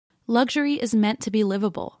Luxury is meant to be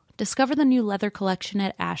livable. Discover the new leather collection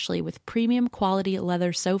at Ashley with premium quality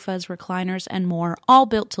leather sofas, recliners, and more, all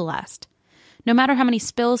built to last. No matter how many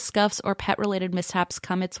spills, scuffs, or pet-related mishaps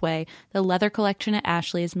come its way, the leather collection at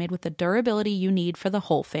Ashley is made with the durability you need for the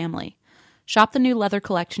whole family. Shop the new leather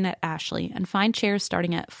collection at Ashley and find chairs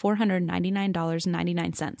starting at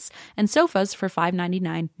 $499.99 and sofas for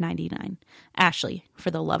 $599.99. Ashley,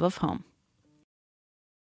 for the love of home.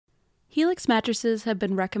 Helix mattresses have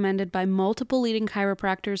been recommended by multiple leading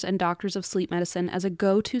chiropractors and doctors of sleep medicine as a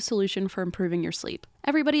go-to solution for improving your sleep.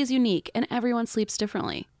 Everybody is unique, and everyone sleeps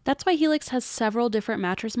differently. That's why Helix has several different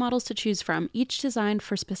mattress models to choose from, each designed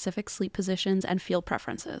for specific sleep positions and feel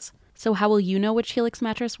preferences. So how will you know which Helix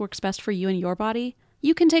mattress works best for you and your body?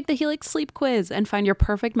 You can take the Helix Sleep Quiz and find your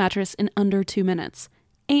perfect mattress in under 2 minutes.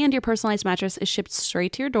 And your personalized mattress is shipped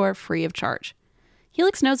straight to your door free of charge.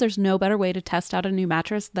 Helix knows there's no better way to test out a new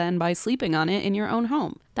mattress than by sleeping on it in your own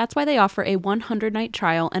home. That's why they offer a 100-night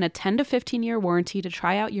trial and a 10 to 15-year warranty to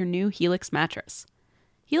try out your new Helix mattress.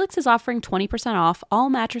 Helix is offering 20% off all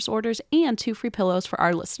mattress orders and 2 free pillows for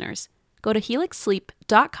our listeners. Go to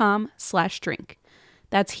helixsleep.com/drink.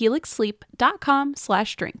 That's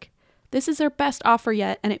helixsleep.com/drink. This is their best offer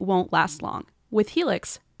yet, and it won't last long. With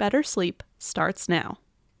Helix, better sleep starts now.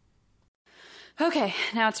 Okay,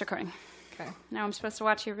 now it's recording. Okay. Now I'm supposed to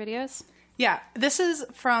watch your videos? Yeah, this is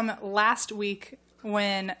from last week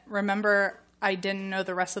when, remember, I didn't know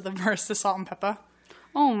the rest of the verse to Salt and Pepper.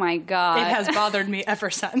 Oh my god. It has bothered me ever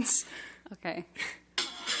since. Okay.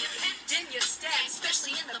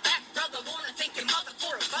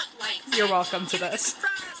 You're welcome to this.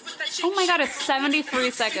 Oh my god, it's 73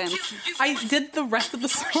 seconds. I did the rest of the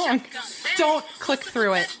song. Don't click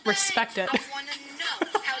through it. Respect it.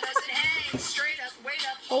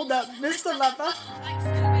 Hold up, Mr. Lover.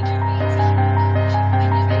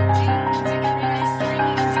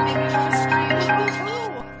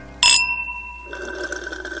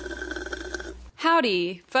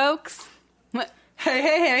 Howdy, folks. What?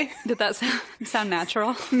 Hey. Did that sound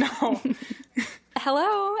natural? No.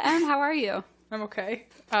 Hello, and how are you? I'm okay.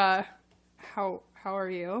 How are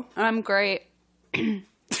you? I'm great.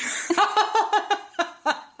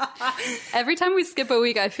 Every time we skip a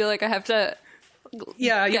week, I feel like I have to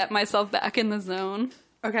get myself back in the zone.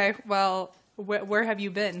 Okay, well, where have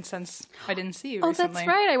you been since I didn't see you recently? Oh, that's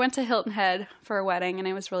right. I went to Hilton Head for a wedding, and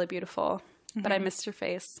it was really beautiful. Mm-hmm. But I missed your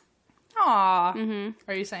face. Aw. Mm-hmm.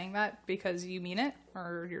 Are you saying that because you mean it,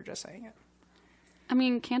 or you're just saying it? I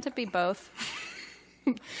mean, can't it be both?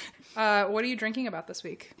 What are you drinking about this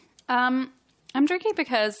week? I'm drinking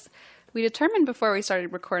because we determined before we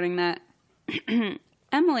started recording that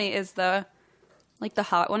Emily is the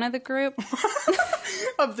hot one of the group.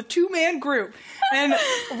 Of the 2-man group. And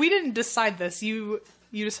we didn't decide this. You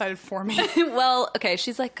decided for me. Well, okay,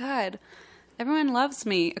 she's like, God, everyone loves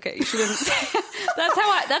me. Okay, she didn't say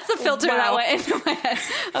that's the filter that went into my head.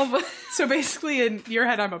 So basically in your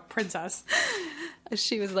head, I'm a princess.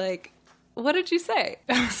 She was like, what did you say?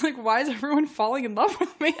 I was like, why is everyone falling in love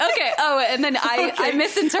with me? Okay. Oh, and then I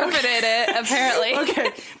misinterpreted it, apparently.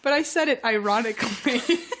 Okay. But I said it ironically.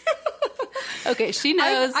 Okay, she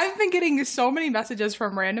knows. I've been getting so many messages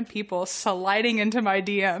from random people sliding into my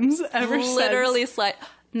DMs ever since. Literally slide.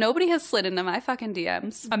 Nobody has slid into my fucking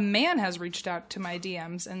DMs. A man has reached out to my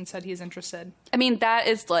DMs and said he's interested. I mean, that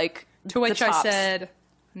is like to which I said,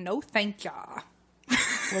 no thank ya.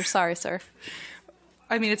 We're sorry, sir.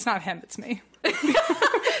 I mean, it's not him, it's me.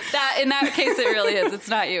 That in that case, it really is. It's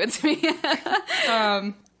not you, it's me.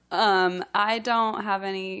 I don't have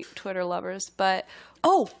any Twitter lovers, but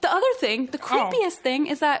the other thing, the creepiest thing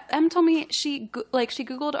is that Em told me she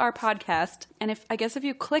Googled our podcast, and if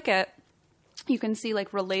you click it, you can see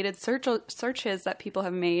like related searches that people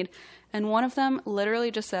have made, and one of them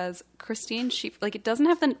literally just says Christine Schieffer. Like, it doesn't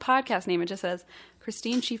have the podcast name; it just says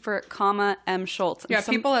Christine Schieffer, M. Schultz. And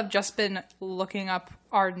people have just been looking up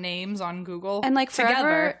our names on Google and like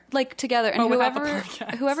forever, together. And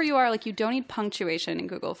but whoever you are, like, you don't need punctuation in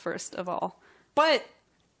Google first of all. But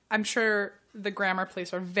I'm sure the grammar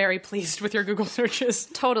police are very pleased with your Google searches.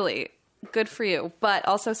 Totally. Good for you. But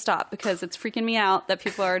also stop, because it's freaking me out that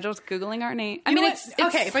people are just Googling our name. I mean, it's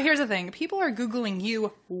okay, but here's the thing. People are Googling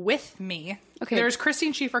you with me. Okay. There's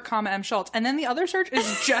Christine Schieffer, M. Schultz. And then the other search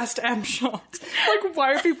is just M. Schultz. Like,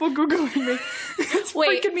 why are people Googling me? It's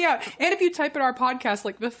freaking me out. And if you type in our podcast,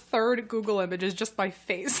 like, the third Google image is just my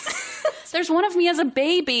face. There's one of me as a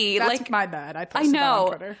baby. That's my bad. I posted that on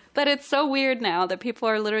Twitter. But it's so weird now that people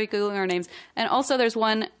are literally Googling our names. And also there's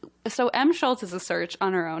one So M. Schultz is a search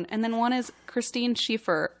on her own, and then one is Christine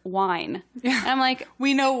Schieffer, wine. Yeah. And I'm like...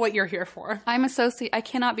 We know what you're here for. I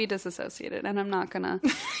cannot be disassociated, and I'm not gonna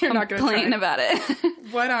complain about it.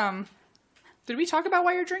 What, did we talk about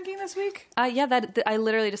why you're drinking this week? Yeah, I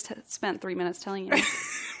literally just spent 3 minutes telling you.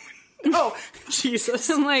 Oh, Jesus.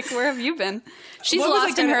 I'm like, where have you been? She's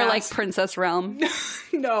lost in her, like, princess realm.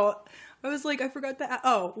 No. I was like, I forgot that.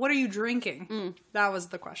 Oh, what are you drinking? That was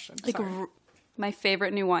the question. Like, my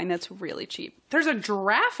favorite new wine that's really cheap. There's a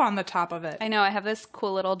giraffe on the top of it. I know. I have this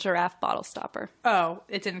cool little giraffe bottle stopper. Oh,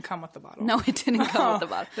 it didn't come with the bottle. No, it didn't come with the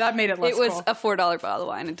bottle. That made it less cool. It was a $4 bottle of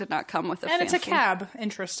wine. It did not come with a fancy. And it's a cab.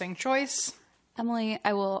 Interesting choice. Emily,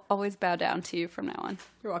 I will always bow down to you from now on.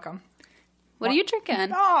 You're welcome. What are you drinking?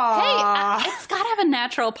 Aww. Hey, it's got to have a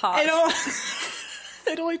natural pause.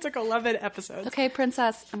 It only took 11 episodes. Okay,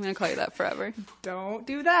 princess. I'm going to call you that forever. Don't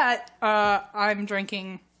do that. I'm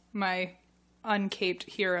drinking my uncaped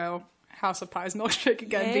hero House of Pies milkshake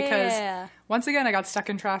again because once again I got stuck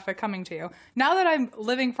in traffic coming to you. Now that I'm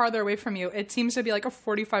living farther away from you, it seems to be like a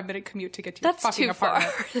 45-minute commute to get to your fucking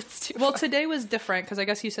apartment. That's too far. Well, today was different because I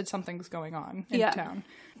guess you said something's going on in town.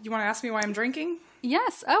 You want to ask me why I'm drinking?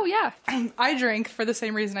 Yes. Oh, yeah. I drink for the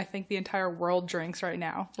same reason I think the entire world drinks right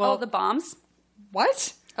now. Well, the bombs?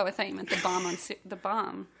 What? Oh, I thought you meant the bomb on the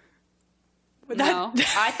bomb. No,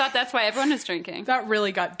 I thought that's why everyone is drinking. That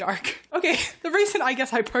really got dark. Okay, the reason I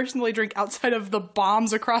guess I personally drink outside of the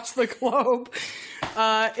bombs across the globe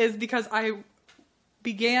is because I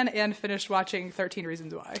began and finished watching 13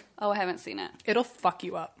 Reasons Why. Oh, I haven't seen it. It'll fuck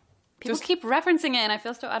you up. People keep referencing it and I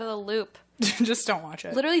feel so out of the loop. Just don't watch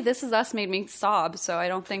it. Literally, This Is Us made me sob, so I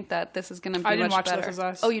don't think that this is going to be much better. I didn't watch This Is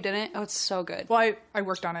Us. Oh, you didn't? Oh, it's so good. Well, I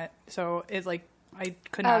worked on it, so it's like... I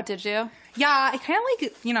could not. Oh, did you? Yeah, I kind of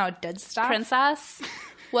like, dead stuff. Princess?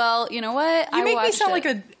 Well, you know what? You make me sound like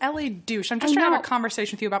a LA douche. I'm just trying to have a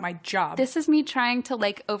conversation with you about my job. This is me trying to,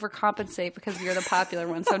 like, overcompensate because you're the popular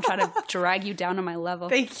one, so I'm trying to drag you down to my level.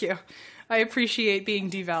 Thank you. I appreciate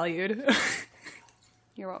being devalued.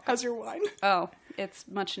 You're welcome. How's your wine? Oh, it's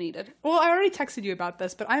much needed. Well, I already texted you about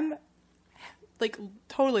this, but I'm, like,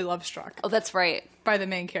 totally love-struck. Oh, that's right. By the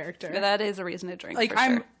main character. Yeah, that is a reason to drink, like, for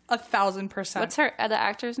sure. 1,000%. What's the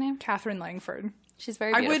actor's name? Katherine Langford. She's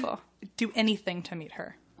very beautiful. I would do anything to meet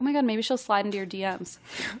her. Oh my god, maybe she'll slide into your DMs.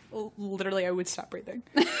 Literally, I would stop breathing.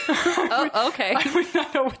 Oh, okay. I would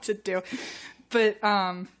not know what to do. But,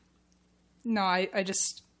 no, I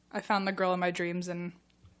found the girl in my dreams, and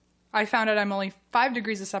I found out I'm only 5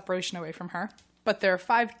 degrees of separation away from her. But there are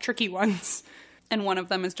 5 tricky ones. And one of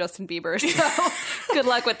them is Justin Bieber, so good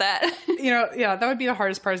luck with that. Yeah, that would be the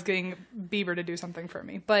hardest part is getting Bieber to do something for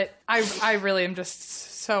me. But I really am just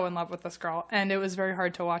so in love with this girl. And it was very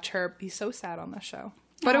hard to watch her be so sad on this show.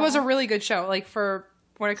 But It was a really good show. Like,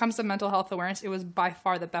 when it comes to mental health awareness, it was by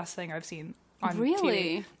far the best thing I've seen on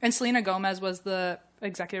TV. And Selena Gomez was the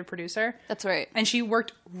executive producer. That's right. And she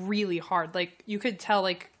worked really hard. Like, you could tell,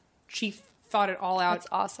 like, she thought it all out. That's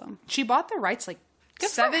awesome. She bought the rights, like,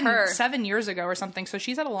 7 years ago or something, so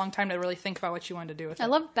she's had a long time to really think about what she wanted to do with it. I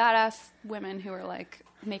love badass women who are like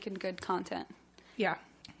making good content. Yeah.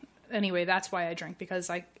 Anyway, that's why I drink, because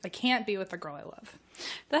I can't be with the girl I love.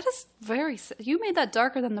 That is very... You made that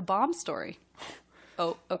darker than the bomb story.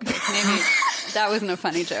 Oh, okay. Maybe that wasn't a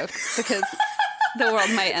funny joke, because the world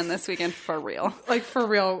might end this weekend for real. Like, for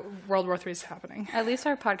real, World War III is happening. At least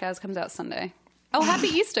our podcast comes out Sunday. Oh, happy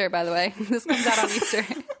Easter, by the way. This comes out on Easter.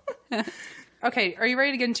 Okay, are you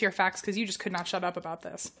ready to get into your facts? Because you just could not shut up about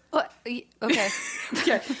this. What? Okay.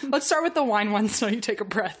 Okay, let's start with the wine one so you take a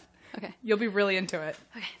breath. Okay. You'll be really into it.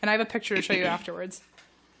 Okay. And I have a picture to show you afterwards.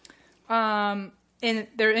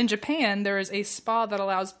 In Japan, there is a spa that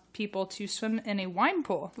allows people to swim in a wine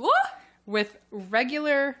pool. What? With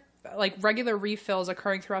regular refills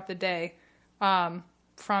occurring throughout the day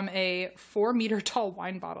from a 4-meter tall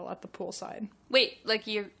wine bottle at the poolside. Wait, like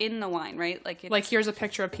you're in the wine, right? Like here's a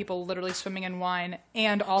picture of people literally swimming in wine,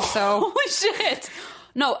 and also holy shit!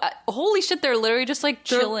 No, holy shit! They're literally just like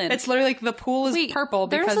chilling. It's literally like the pool is purple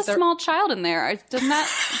because there's a small child in there. Does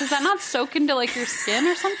that not soak into like your skin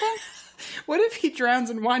or something? What if he drowns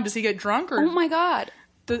in wine? Does he get drunk? Or oh my god!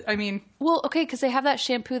 Well, okay, because they have that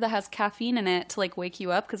shampoo that has caffeine in it to like wake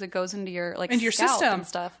you up because it goes into your into your system and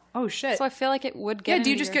stuff. Oh shit! So I feel like it would get. Yeah, do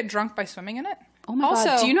you just get drunk by swimming in it? Oh my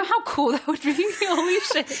god! Do you know how cool that would be? Holy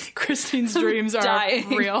shit! Christine's dreams are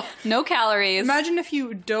real. No calories. Imagine if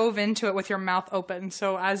you dove into it with your mouth open,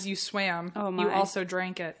 so as you swam, you also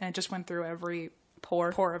drank it, and it just went through every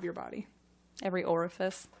pore of your body, every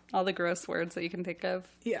orifice, all the gross words that you can think of.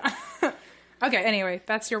 Yeah. Okay. Anyway,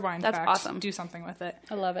 that's your wine fact. That's awesome. Do something with it.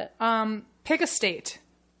 I love it. Pick a state.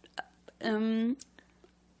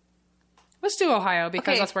 Let's do Ohio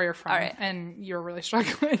because that's where you're from. All right. And you're really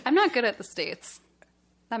struggling. I'm not good at the states.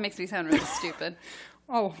 That makes me sound really stupid.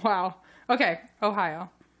 Oh, wow. Okay, Ohio.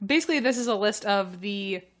 Basically, this is a list of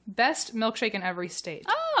the best milkshake in every state.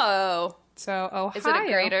 Oh. So, Ohio. Is it a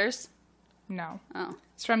Grater's? No. Oh.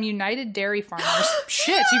 It's from United Dairy Farmers.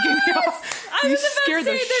 Shit, you gave me off. You scared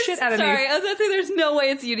the shit out of me. Sorry, I was about to say there's no way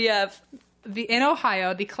it's UDF. In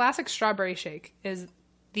Ohio, the classic strawberry shake is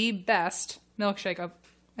the best milkshake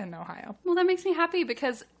in Ohio. Well, that makes me happy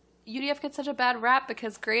because UDF gets such a bad rap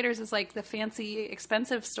because Grater's is like the fancy,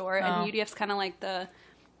 expensive store, and UDF's kind of like the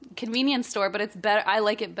convenience store, but it's better. I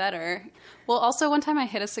like it better. Well, also one time I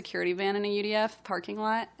hit a security van in a UDF parking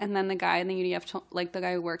lot, and then the guy in the UDF, the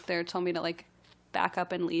guy who worked there, told me to like back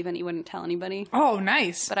up and leave, and he wouldn't tell anybody. Oh,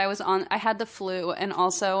 nice. But I had the flu, and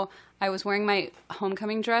also I was wearing my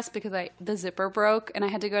homecoming dress because the zipper broke, and I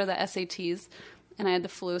had to go to the SATs. And I had the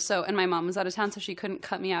flu, and my mom was out of town, so she couldn't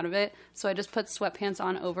cut me out of it. So I just put sweatpants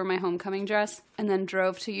on over my homecoming dress, and then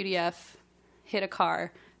drove to UDF, hit a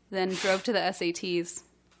car, then drove to the SATs.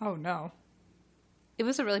 Oh, no. It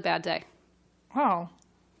was a really bad day. Oh,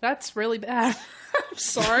 that's really bad. I'm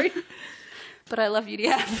sorry. But I love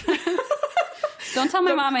UDF. Don't tell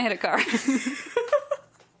my mom I hit a car.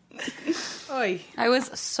 Oy. I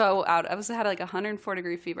was so out. I had like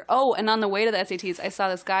 104-degree fever. Oh, and on the way to the SATs, I saw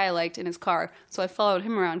this guy I liked in his car, so I followed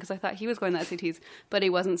him around because I thought he was going to the SATs, but he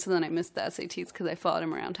wasn't, so then I missed the SATs because I followed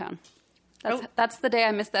him around town. That's the day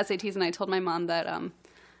I missed the SATs, and I told my mom that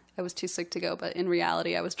I was too sick to go, but in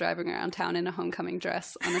reality, I was driving around town in a homecoming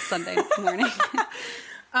dress on a Sunday morning.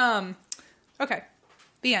 Okay.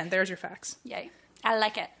 The end. There's your facts. Yay. I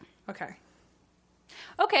like it.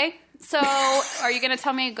 Okay, so are you going to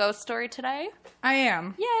tell me a ghost story today? I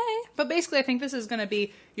am. Yay. But basically, I think this is going to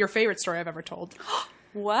be your favorite story I've ever told.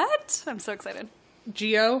 What? I'm so excited.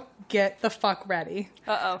 Gio, get the fuck ready.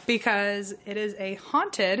 Uh-oh. Because it is a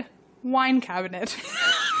haunted wine cabinet.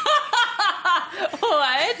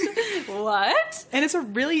 What? And it's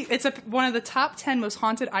one of the top 10 most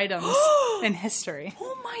haunted items in history.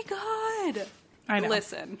 Oh my god. I know.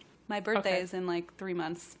 Listen, my birthday is in like 3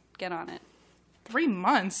 months. Get on it. 3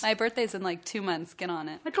 months? My birthday's in like 2 months. Get on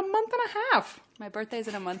it. Like a month and a half. My birthday's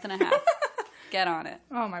in a month and a half. Get on it.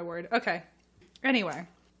 Oh my word. Okay. Anyway,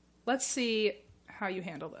 let's see how you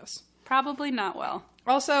handle this. Probably not well.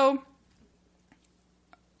 Also,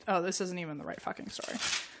 this isn't even the right fucking story.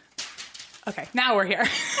 Okay, now we're here.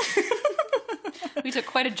 We took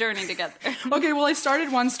quite a journey to get there. Okay, well, I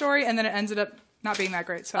started one story and then it ended up not being that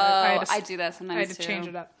great, so I do that sometimes. I had to change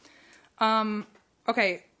it up.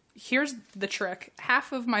 Okay, here's the trick.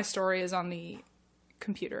 Half of my story is on the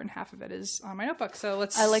computer and half of it is on my notebook. So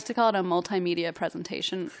I like to call it a multimedia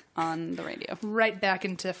presentation on the radio. Right back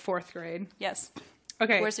into 4th grade. Yes.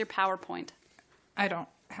 Okay. Where's your PowerPoint? I don't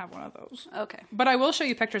have one of those. Okay. But I will show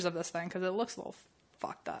you pictures of this thing because it looks a little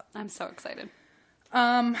fucked up. I'm so excited.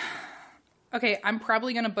 Okay, I'm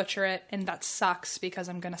probably going to butcher it, and that sucks because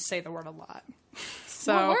I'm going to say the word a lot.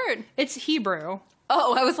 So what word? It's Hebrew.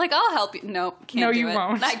 Oh, I was like, I'll help you. Nope, can't no, do you it.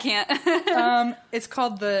 won't. I can't. It's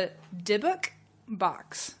called the Dybbuk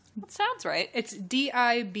box. That sounds right. It's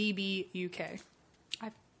Dibbuk.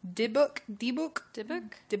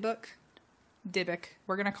 Dybbuk.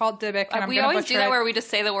 We're going to call it Dybbuk, and I'm we going to always butcher do that it. where we just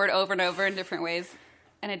say the word over and over in different ways,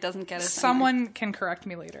 and it doesn't get us Someone can correct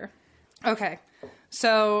me later. Okay,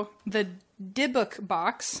 so the Dybbuk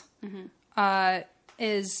box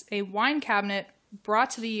is a wine cabinet brought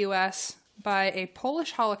to the U.S. by a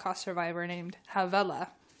Polish Holocaust survivor named Havela.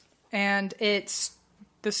 And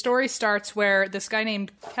the story starts where this guy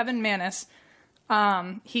named Kevin Mannis,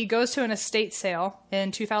 he goes to an estate sale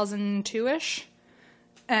in 2002-ish,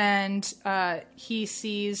 and he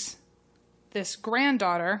sees this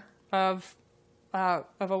granddaughter of a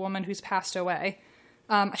woman who's passed away.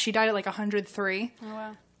 She died at like 103. Oh,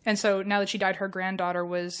 wow. And so now that she died, her granddaughter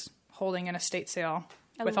was holding an estate sale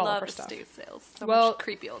with all of her stuff. I love estate sales. So much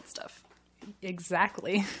creepy old stuff.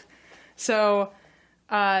 Exactly. So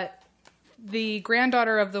the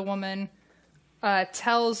granddaughter of the woman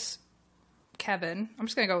tells Kevin, I'm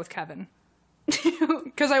just going to go with Kevin.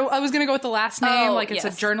 Because I was going to go with the last name, it's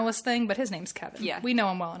a journalist thing, but his name's Kevin. Yeah. We know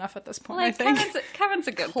him well enough at this point, I think. Kevin's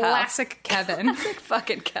a good Classic pal. Kevin. Classic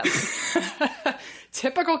fucking Kevin.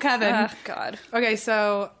 Typical Kevin. Oh, God. Okay,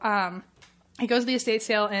 so he goes to the estate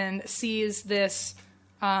sale and sees this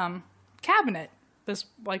cabinet, this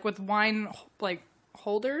like with wine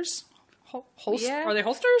holders. Yeah. Are they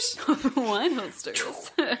holsters? Wine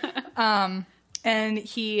holsters. And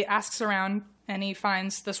he asks around and he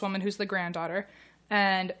finds this woman who's the granddaughter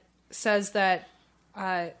and says that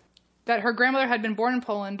that her grandmother had been born in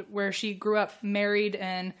Poland, where she grew up married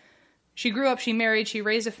and she grew up, she married, she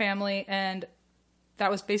raised a family, and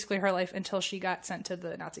that was basically her life until she got sent to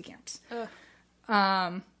the Nazi camps.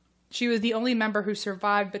 She was the only member who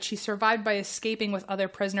survived, but she survived by escaping with other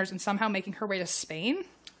prisoners and somehow making her way to Spain.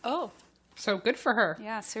 Oh. So good for her.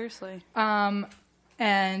 Yeah, seriously.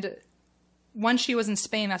 And once she was in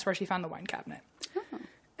Spain, that's where she found the wine cabinet. Oh.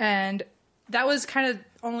 And that was kind of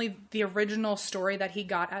only the original story that he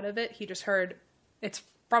got out of it. He just heard it's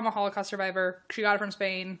from a Holocaust survivor. She got it from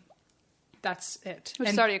Spain. That's it. Which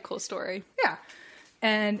is already a cool story. Yeah.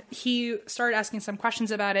 And he started asking some questions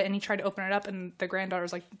about it, and he tried to open it up, and the granddaughter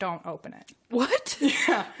was like, don't open it. What?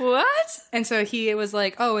 Yeah. What? And so he was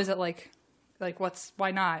like, oh, is it like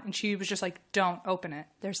why not? And she was just like, don't open it.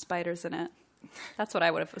 There's spiders in it. That's what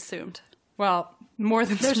I would have assumed. Well, more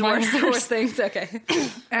than there's worse things. Okay.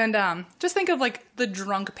 And just think of like the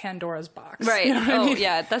drunk Pandora's box. Right. You know what I mean?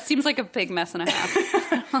 Yeah. That seems like a big mess and a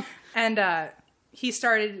half. And she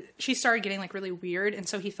started getting like really weird. And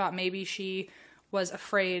so he thought maybe she was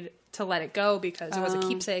afraid to let it go because it was a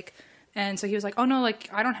keepsake. And so he was like, oh no, like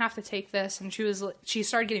I don't have to take this. And she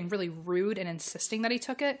started getting really rude and insisting that he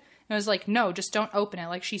took it. And I was like, no, just don't open it.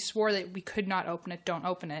 Like she swore that we could not open it. Don't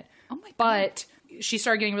open it. Oh my God. But she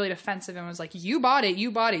started getting really defensive and was like, you bought it,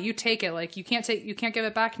 you take it. Like you can't give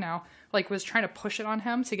it back now. Like was trying to push it on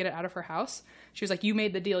him to get it out of her house. She was like, you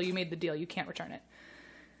made the deal. You can't return it.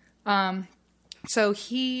 So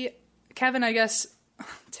Kevin, I guess,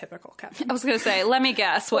 typical Kevin. I was going to say, let me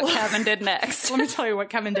guess what Kevin did next. Let me tell you what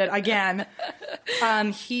Kevin did again.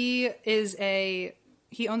 He owns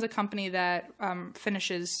a company that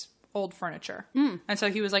finishes old furniture. And so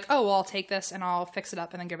he was like, oh, well, I'll take this and I'll fix it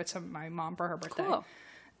up and then give it to my mom for her birthday. Cool.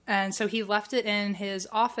 And so he left it in his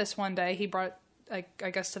office one day. He brought it, I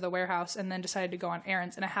guess, to the warehouse and then decided to go on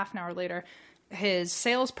errands. And a half an hour later, his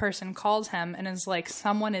salesperson calls him and is like,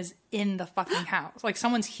 someone is in the fucking house. Like,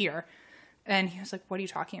 someone's here. And he was like, what are you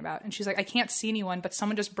talking about? And she's like, I can't see anyone, but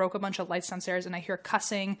someone just broke a bunch of lights downstairs and I hear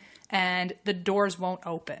cussing and the doors won't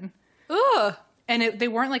open. Ugh. And they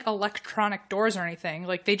weren't like electronic doors or anything.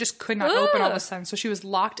 Like they just could not open all of a sudden. So she was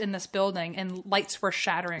locked in this building and lights were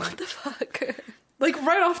shattering. What the fuck? Like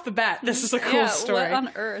right off the bat, this is a cool story. What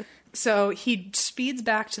on earth? So he speeds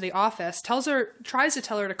back to the office, tries to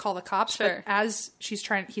tell her to call the cops, but as he's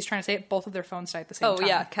trying to say it, both of their phones die at the same time. Oh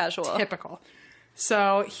yeah, casual. Typical.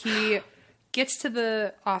 So he gets to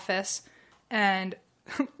the office and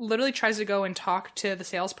literally tries to go and talk to the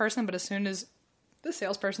salesperson, but as soon as the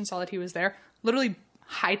salesperson saw that he was there, literally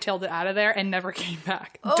hightailed it out of there and never came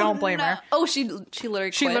back. Don't blame her. Oh, she literally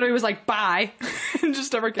quit. She literally was like, bye. And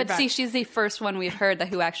just never came back. But see, she's the first one we've heard that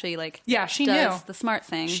who actually she does knew the smart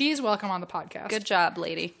thing. She's welcome on the podcast. Good job,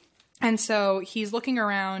 lady. And so he's looking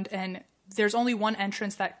around and there's only one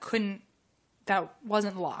entrance that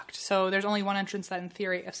wasn't locked. So there's only one entrance that in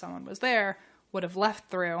theory, if someone was there, would have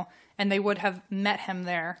left through and they would have met him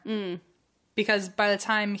there. Because by the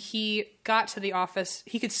time he got to the office,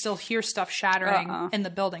 he could still hear stuff shattering in the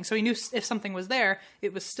building. So he knew if something was there,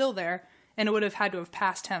 it was still there, and it would have had to have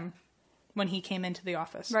passed him when he came into the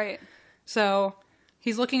office. Right. So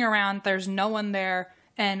he's looking around, there's no one there,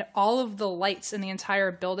 and all of the lights in the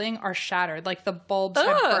entire building are shattered. Like the bulbs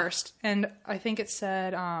have burst. And I think it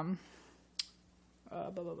said,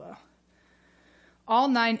 all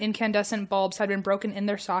 9 incandescent bulbs had been broken in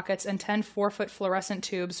their sockets, and 10 4-foot fluorescent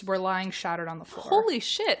tubes were lying shattered on the floor. Holy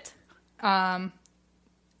shit. And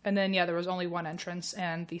then, there was only one entrance,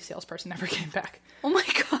 and the salesperson never came back. Oh my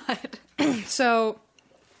God. So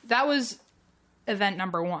that was event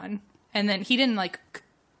number 1. And then he didn't,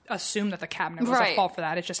 assume that the cabinet was at fault for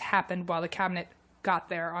that. It just happened while the cabinet got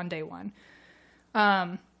there on day 1.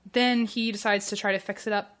 Then he decides to try to fix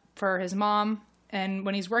it up for his mom. And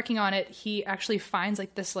when he's working on it, he actually finds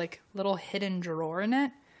this little hidden drawer in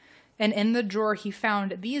it. And in the drawer, he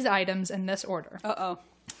found these items in this order. Uh-oh.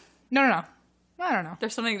 No. I don't know.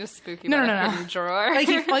 There's something just spooky about a hidden drawer.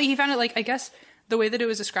 He found it, I guess the way that it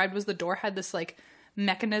was described was the door had this,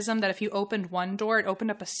 mechanism that if you opened one door, it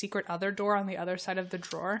opened up a secret other door on the other side of the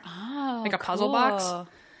drawer. Oh, like a puzzle box.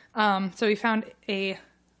 So he found a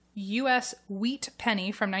U.S. wheat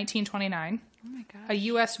penny from 1929. Oh my gosh. A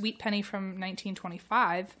U.S. wheat penny from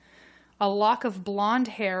 1925, a lock of blonde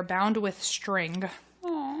hair bound with string,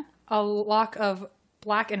 Aww. a lock of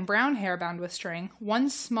black and brown hair bound with string,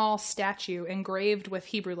 one small statue engraved with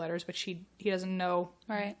Hebrew letters, which he doesn't know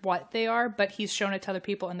what they are, but he's shown it to other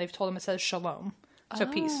people, and they've told him it says shalom, so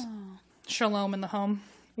peace. Shalom in the home.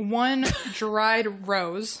 One dried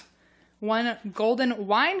rose. One golden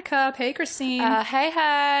wine cup. Hey, Christine.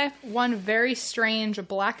 Hey. One very strange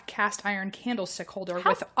black cast iron candlestick holder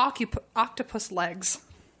with octopus legs.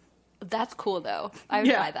 That's cool, though. I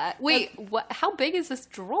would try that. Wait, what? How big is this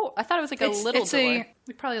drawer? I thought it was like a little drawer.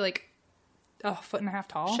 Probably like a foot and a half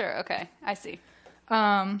tall. Sure, okay. I see.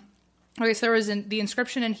 Okay, so there was the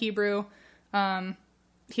inscription in Hebrew.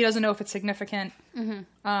 He doesn't know if it's significant.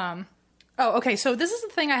 Mm-hmm. Okay, so this is the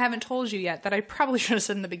thing I haven't told you yet that I probably should have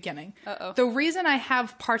said in the beginning. Uh-oh. The reason I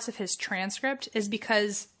have parts of his transcript is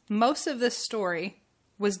because most of this story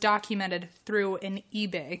was documented through an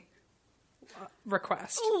eBay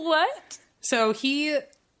request. What? So he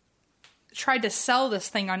tried to sell this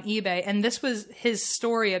thing on eBay, and this was his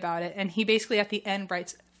story about it, and he basically at the end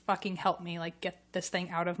writes, fucking help me, like, get this thing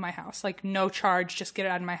out of my house. Like, no charge, just get it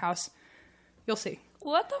out of my house. You'll see.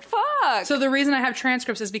 What the fuck? So the reason I have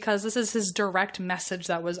transcripts is because this is his direct message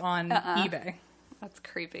that was on eBay. That's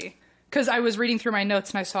creepy. Because I was reading through my notes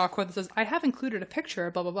and I saw a quote that says, I have included a picture,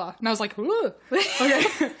 blah, blah, blah. And I was like, ooh.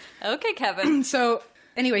 Okay. Okay, Kevin. So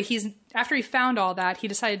anyway, after he found all that, he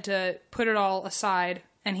decided to put it all aside,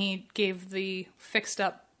 and he gave the fixed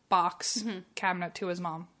up box cabinet to his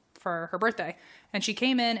mom for her birthday. And she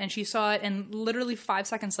came in and she saw it, and literally 5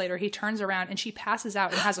 seconds later, he turns around and she passes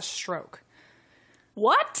out and has a stroke.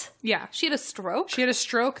 What? Yeah. She had a stroke? She had a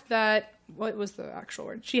stroke that... What was the actual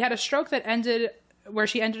word? She had a stroke that where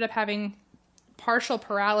she ended up having partial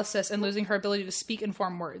paralysis and losing her ability to speak and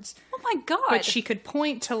form words. Oh my God. But she could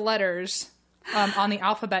point to letters on the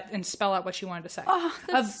alphabet and spell out what she wanted to say. Oh,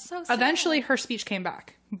 that's so sad. Eventually, her speech came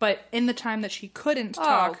back. But in the time that she couldn't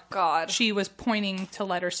talk, she was pointing to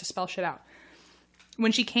letters to spell shit out.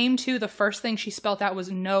 When she came to, the first thing she spelled out was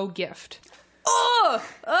no gift.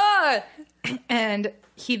 And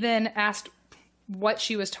he then asked what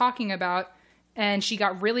she was talking about, and she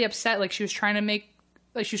got really upset. Like, she was trying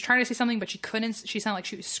to say something, but she couldn't. She sounded like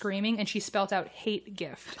she was screaming, and she spelled out hate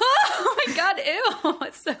gift. Oh my God, ew.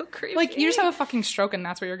 It's so creepy. Like, you just have a fucking stroke and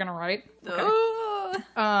that's what you're gonna write?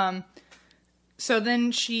 Okay. So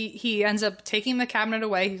then he ends up taking the cabinet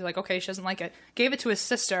away. He's like, okay, she doesn't like it. Gave it to his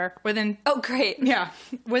sister. Oh, great. Yeah.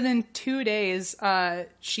 Within 2 days,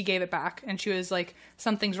 she gave it back. And she was like,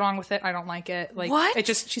 something's wrong with it. I don't like it. Like, what?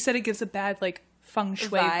 She said it gives a bad, like, feng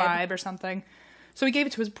shui vibe or something. So he gave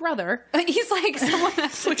it to his brother. He's like, someone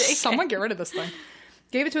has to take someone get rid of this thing.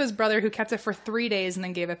 Gave it to his brother, who kept it for 3 days and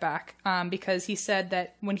then gave it back. Because he said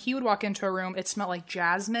that when he would walk into a room, it smelled like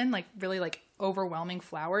jasmine, like really like overwhelming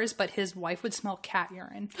flowers, but his wife would smell cat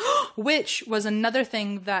urine, which was another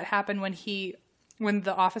thing that happened when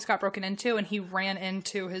the office got broken into and he ran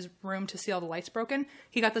into his room to see all the lights broken.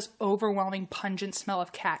 He got this overwhelming pungent smell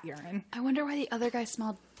of cat urine. I wonder why the other guy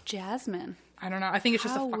smelled jasmine. I don't know. I think it's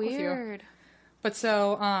just a fuck with you. Weird. But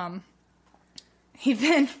so, he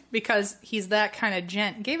then, because he's that kind of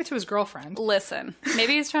gent, gave it to his girlfriend. Listen,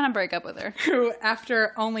 maybe he's trying to break up with her. Who,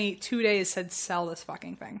 after only 2 days, said, sell this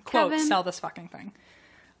fucking thing. Quote, sell this fucking thing.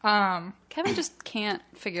 Kevin just can't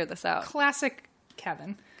figure this out. Classic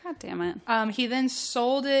Kevin. God damn it. He then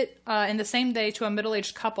sold it in the same day to a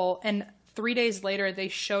middle-aged couple, and 3 days later, they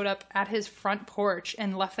showed up at his front porch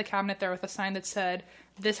and left the cabinet there with a sign that said,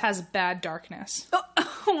 this has bad darkness.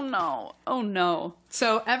 Oh no. Oh no.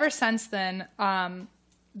 So ever since then,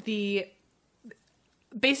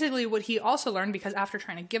 basically what he also learned, because after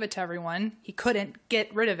trying to give it to everyone, he couldn't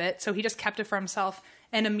get rid of it, so he just kept it for himself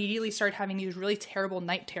and immediately started having these really terrible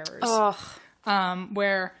night terrors.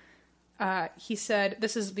 Where he said,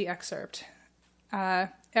 this is the excerpt.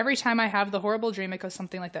 Every time I have the horrible dream, it goes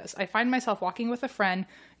something like this. I find myself walking with a friend,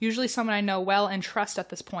 usually someone I know well and trust at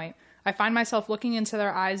this point. I find myself looking into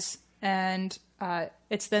their eyes, and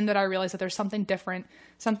it's then that I realize that there's something different,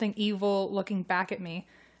 something evil looking back at me.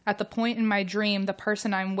 At the point in my dream, the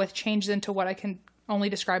person I'm with changes into what I can only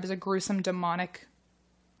describe as a gruesome,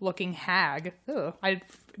 demonic-looking hag. Ugh, I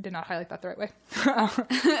did not highlight that the right way.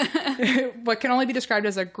 What can only be described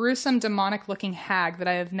as a gruesome, demonic-looking hag that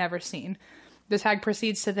I have never seen. This hag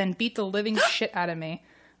proceeds to then beat the living shit out of me.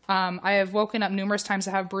 I have woken up numerous times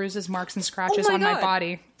to have bruises, marks, and scratches on my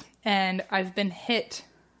body. And I've been hit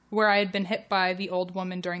where I had been hit by the old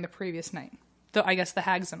woman during the previous night. Though I guess the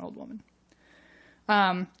hag's an old woman.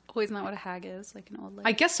 Isn't that what a hag is? Like an old lady?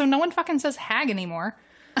 I guess so. No one fucking says hag anymore.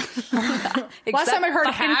 Last time I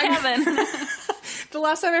heard hag... Kevin. The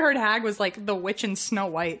last time I heard hag was like the witch in Snow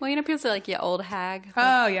White. Well, people say like, old hag.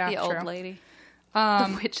 Oh, yeah, the true. old lady.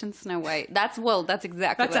 The witch in Snow White. That's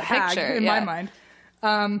exactly that's a hag picture. in my mind.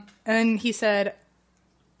 And he said,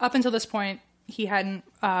 up until this point, he hadn't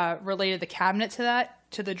related the cabinet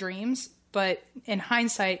to the dreams, but in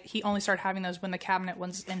hindsight, he only started having those when the cabinet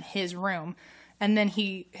was in his room. And then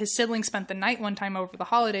his siblings spent the night one time over the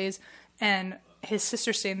holidays, and his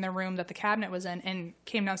sister stayed in the room that the cabinet was in and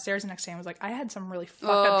came downstairs the next day and was like, I had some really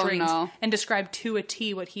fucked up dreams. And described to a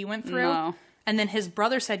T what he went through. No. And then his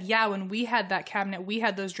brother said, yeah, when we had that cabinet, we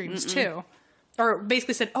had those dreams too. Or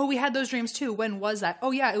basically said, oh, we had those dreams too. When was that?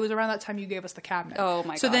 Oh, yeah, it was around that time you gave us the cabinet. Oh,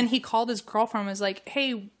 my God. So then he called his girlfriend and was like,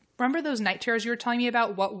 hey, remember those night terrors you were telling me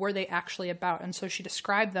about? What were they actually about? And so she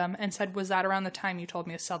described them and said, was that around the time you told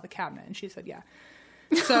me to sell the cabinet? And she said, yeah.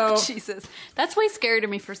 So Jesus. That's way scarier to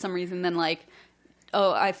me for some reason than like,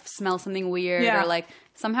 oh, I smell something weird. Or like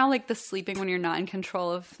somehow like the sleeping when you're not in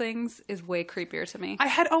control of things is way creepier to me.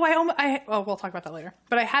 We'll talk about that later.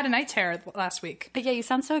 But I had a night terror last week. But yeah, you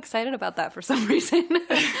sound so excited about that for some reason.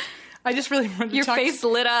 I just really wanted to Your face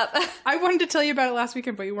lit up. I wanted to tell you about it last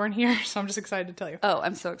weekend, but you weren't here, so I'm just excited to tell you. Oh,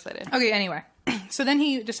 I'm so excited. Okay, anyway. So then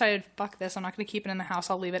he decided, fuck this, I'm not going to keep it in the house,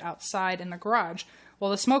 I'll leave it outside in the garage.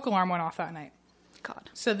 Well, the smoke alarm went off that night. God.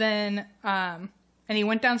 So then, and he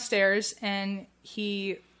went downstairs and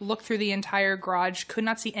he looked through the entire garage, could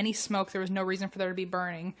not see any smoke, there was no reason for there to be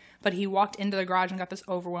burning, but he walked into the garage and got this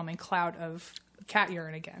overwhelming cloud of cat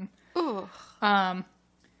urine again. Ooh.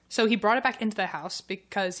 So he brought it back into the house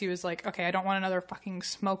because he was like, okay, I don't want another fucking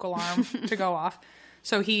smoke alarm to go off.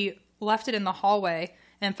 So he left it in the hallway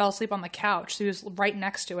and fell asleep on the couch. So he was right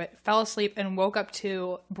next to it, fell asleep and woke up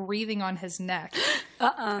to breathing on his neck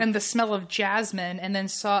and the smell of jasmine, and then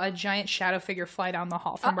saw a giant shadow figure fly down the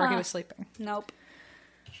hall from where he was sleeping. Nope.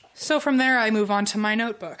 So from there, I move on to my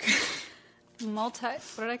notebook. What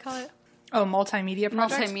did I call it? Oh, multimedia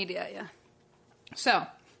project? Multimedia, yeah. So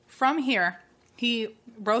from here, he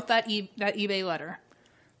wrote that eBay letter.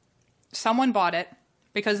 Someone bought it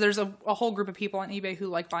because there's a whole group of people on eBay who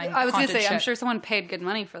like buying I was going to say, shit. I'm sure someone paid good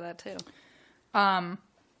money for that too.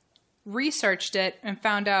 Researched it and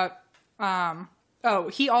found out...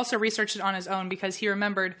 he also researched it on his own because he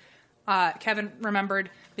remembered... Kevin remembered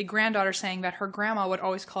the granddaughter saying that her grandma would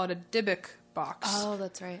always call it a Dybbuk box. Oh,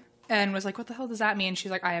 that's right. And was like, what the hell does that mean?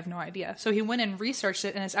 She's like, I have no idea. So he went and researched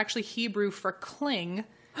it, and it's actually Hebrew for cling...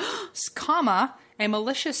 comma, a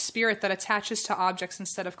malicious spirit that attaches to objects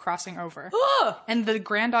instead of crossing over. And the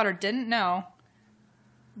granddaughter didn't know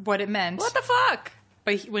what it meant. What the fuck?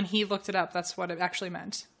 But when he looked it up, that's what it actually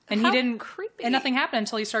meant. And How he didn't. Creepy. And nothing happened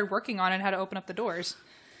until he started working on it and had to open up the doors.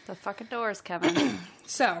 The fucking doors, Kevin.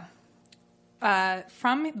 So,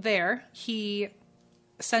 from there, he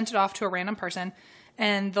sent it off to a random person.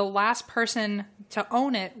 And the last person to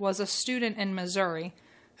own it was a student in Missouri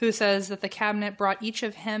who says that the cabinet brought each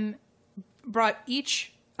of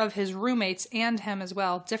his roommates and him as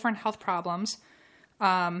well different health problems,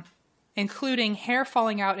 including hair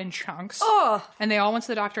falling out in chunks. Oh. And they all went to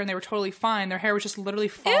the doctor and they were totally fine. Their hair was just literally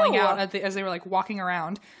falling out as they were like walking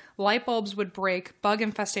around. Light bulbs would break, bug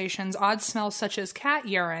infestations, odd smells such as cat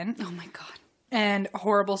urine. Oh my God. And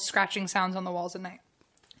horrible scratching sounds on the walls at night.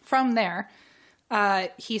 From there...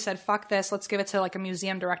 he said, fuck this, let's give it to like a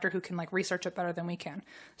museum director who can like research it better than we can.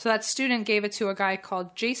 So that student gave it to a guy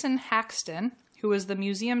called Jason Haxton, who was the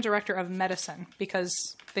museum director of medicine,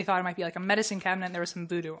 because they thought it might be like a medicine cabinet and there was some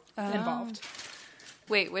voodoo involved.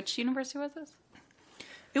 Wait, which university was this?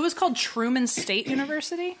 It was called Truman State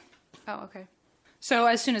University. Oh, okay. So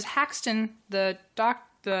as soon as Haxton, the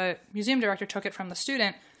museum director, took it from the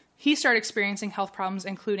student, he started experiencing health problems,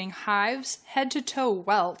 including hives, head-to-toe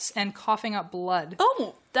welts, and coughing up blood.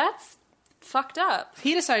 Oh, that's fucked up.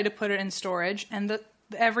 He decided to put it in storage, and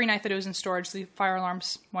every night that it was in storage, the fire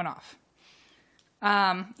alarms went off.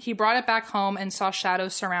 He brought it back home and saw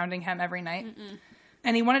shadows surrounding him every night.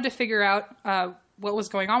 And he wanted to figure out what was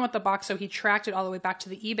going on with the box, so he tracked it all the way back to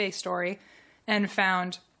the eBay story and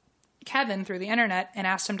found Kevin through the internet and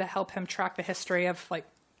asked him to help him track the history of, like,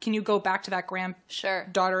 can you go back to that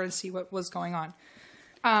granddaughter and see what was going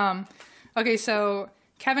on? Okay, so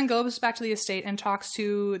Kevin goes back to the estate and talks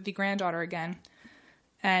to the granddaughter again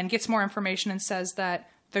and gets more information and says that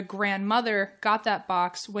the grandmother got that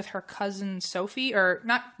box with her cousin Sophie, or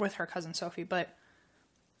not with her cousin Sophie, but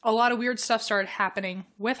a lot of weird stuff started happening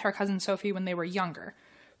with her cousin Sophie when they were younger.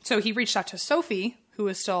 So he reached out to Sophie, who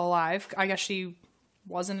is still alive. I guess she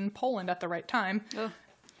wasn't in Poland at the right time. Ugh.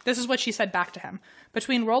 This is what she said back to him.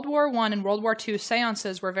 Between World War I and World War II,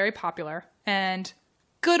 seances were very popular, and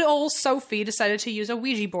good old Sophie decided to use a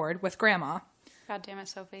Ouija board with Grandma. God damn it,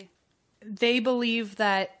 Sophie. They believe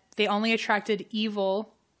that they only attracted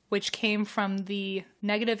evil, which came from the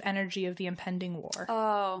negative energy of the impending war.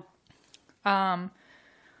 Oh.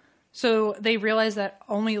 So they realized that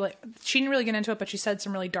she didn't really get into it, but she said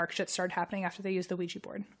some really dark shit started happening after they used the Ouija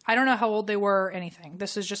board. I don't know how old they were or anything.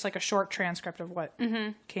 This is just like a short transcript of what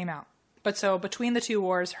came out. But so between the two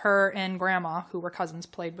wars, her and Grandma, who were cousins,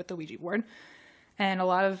 played with the Ouija board. and a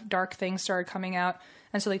lot of dark things started coming out.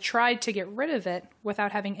 And so they tried to get rid of it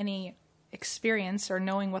without having any experience or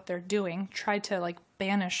knowing what they're doing, tried to like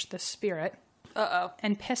banish the spirit.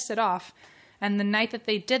 And pissed it off. And the night that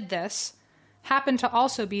they did this happened to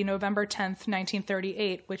also be November 10th,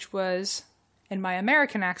 1938, which was, in my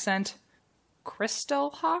American accent,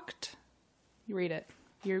 Kristallnacht. You read it.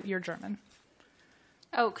 You're German.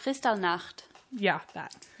 Oh, Kristallnacht. Yeah,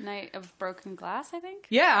 that. Night of Broken Glass, I think?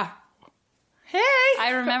 Yeah. Hey!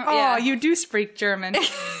 I remember. Oh, yeah. you do speak German.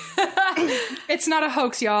 It's not a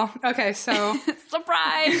hoax, y'all. Okay, so.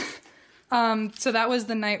 Surprise! So that was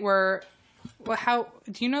the night where. Well, how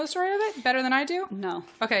do you know the story of it better than I do? No.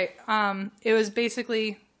 Okay. It was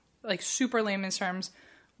basically like super layman's terms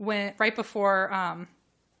when right before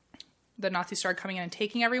the Nazis started coming in and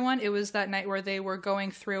taking everyone. It was that night where they were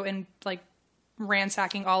going through and like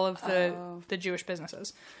ransacking all of the Jewish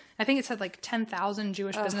businesses. I think it said like 10,000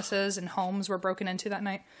 Jewish businesses and homes were broken into that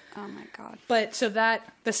night. Oh my God. But so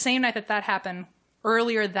that the same night that happened,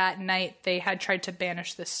 earlier that night, they had tried to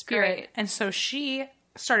banish the spirit. Great. And so she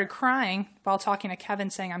started crying while talking to Kevin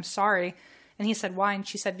saying, I'm sorry. And he said, why? And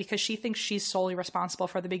she said, because she thinks she's solely responsible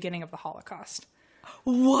for the beginning of the Holocaust.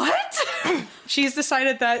 What? She's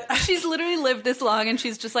decided that... She's literally lived this long and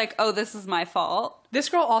she's just like, oh, this is my fault. This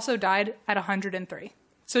girl also died at 103.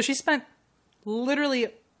 So she spent literally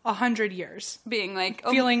 100 years being like...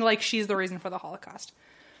 feeling like she's the reason for the Holocaust.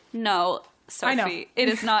 No, Sophie. I know. It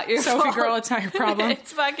is not your fault. Sophie, girl, it's not your problem.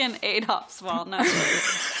 It's fucking Adolf's fault, not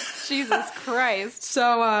yours. Jesus Christ.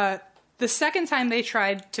 So, the second time they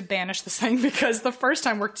tried to banish this thing, because the first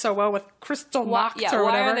time worked so well with Kristallnacht or whatever.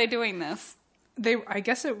 Why are they doing this? I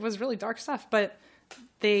guess it was really dark stuff, but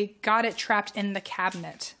they got it trapped in the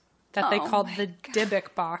cabinet that they called the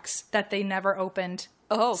Dybbuk box that they never opened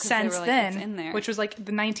since then, in there. Which was like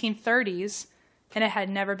the 1930s, and it had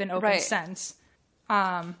never been opened since.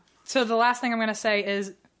 So the last thing I'm going to say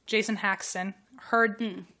is Jason Haxton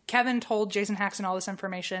heard... Kevin told Jason Haxton all this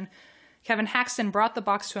information. Kevin Haxton brought the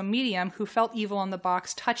box to a medium who felt evil on the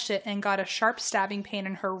box, touched it, and got a sharp stabbing pain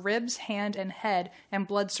in her ribs, hand, and head, and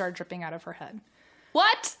blood started dripping out of her head.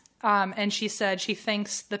 What? And she said she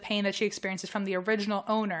thinks the pain that she experienced is from the original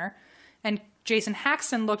owner. And Jason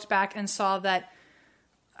Haxton looked back and saw that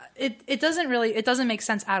it doesn't make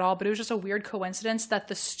sense at all, but it was just a weird coincidence that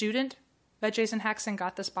the student that Jason Haxton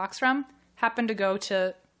got this box from happened to go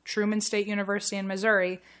to Truman State University in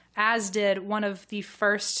Missouri, as did one of the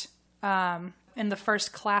first, in the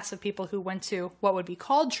first class of people who went to what would be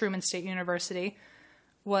called Truman State University,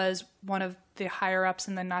 was one of the higher-ups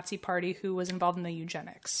in the Nazi Party who was involved in the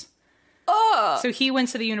eugenics. Oh! So he went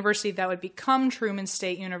to the university that would become Truman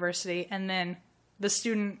State University, and then the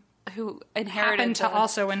student who inherited happened to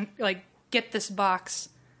also get this box.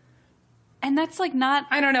 And that's like not...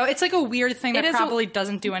 I don't know. It's like a weird thing that probably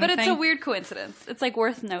doesn't do anything. But it's a weird coincidence. It's like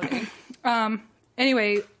worth noting.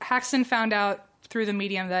 Anyway, Haxton found out through the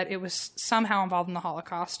medium that it was somehow involved in the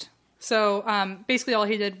Holocaust. So basically all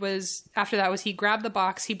he did was, after that, was he grabbed the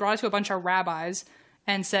box, he brought it to a bunch of rabbis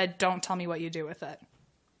and said, don't tell me what you do with it.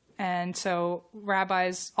 And so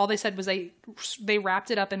rabbis, all they said was they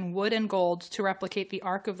wrapped it up in wood and gold to replicate the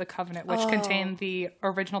Ark of the Covenant, which contained the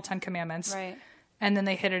original 10 Commandments. Right. And then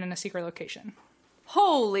they hid it in a secret location.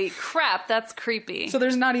 Holy crap, that's creepy. So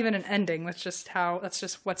there's not even an ending. That's just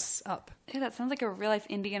what's up. Yeah, that sounds like a real life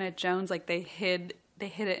Indiana Jones. Like they hid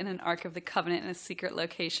it in an Ark of the Covenant in a secret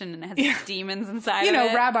location, and it has demons inside. You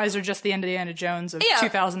know, rabbis are just the Indiana Jones of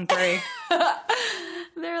 2003.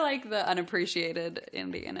 They're like the unappreciated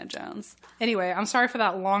Indiana Jones. Anyway, I'm sorry for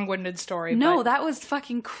that long-winded story. No, that was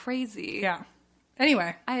fucking crazy. Yeah.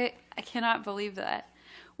 Anyway, I cannot believe that.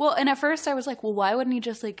 Well, and at first I was like, well, why wouldn't he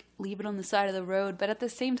just like leave it on the side of the road? But at the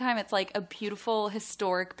same time, it's like a beautiful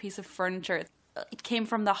historic piece of furniture. It came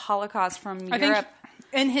from the Holocaust from Europe. Think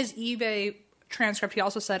in his eBay transcript, he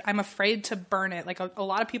also said, I'm afraid to burn it. Like a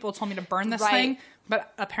lot of people told me to burn this thing,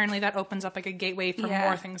 but apparently that opens up like a gateway for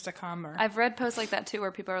more things to come. Or I've read posts like that too,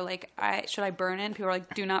 where people are like, should I burn it? And people are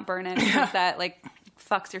like, do not burn it, because that like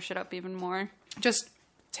fucks your shit up even more. Just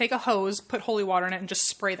take a hose, put holy water in it, and just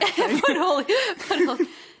spray that thing.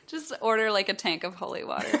 Just order like a tank of holy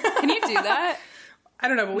water. Can you do that? I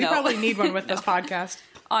don't know, but we probably need one with this podcast.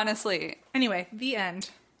 Honestly. Anyway, the end.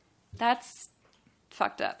 That's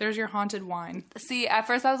fucked up. There's your haunted wine. See, at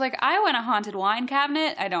first I was like, I want a haunted wine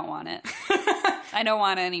cabinet. I don't want it. I don't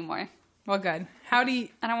want it anymore. Well, good. I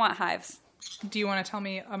don't want hives. Do you want to tell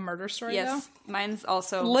me a murder story, Yes. though? Mine's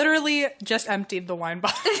also... Literally just emptied the wine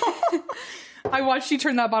bottle. I watched you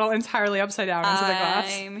turn that bottle entirely upside down into the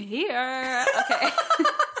glass. I'm here. Okay.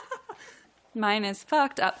 Mine is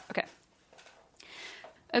fucked up. Okay.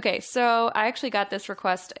 Okay, so I actually got this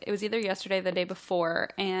request. It was either yesterday or the day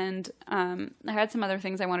before, and I had some other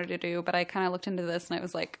things I wanted to do, but I kind of looked into this, and I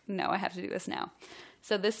was like, no, I have to do this now.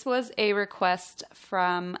 So this was a request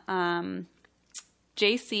from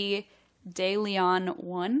JC De Leon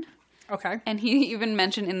 1. Okay. And he even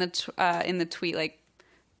mentioned in the tweet, like,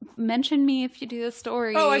 mention me if you do the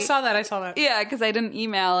story. Oh, I saw that. Yeah, because I didn't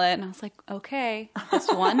email it, and I was like, okay,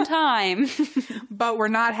 just one time. But we're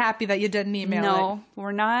not happy that you didn't email it. No,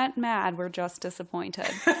 we're not mad. We're just disappointed.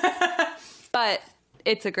 But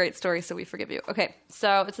it's a great story, so we forgive you. Okay,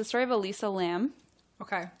 so it's the story of Elisa Lam.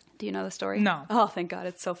 Okay. Do you know the story? No. Oh, thank God.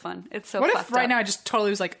 It's so fun. It's so What fucked if right up. now I just totally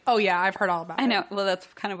was like, oh yeah, I've heard all about it. I know. Well, that's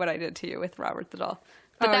kind of what I did to you with Robert the Doll.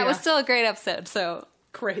 But that was still a great episode, so...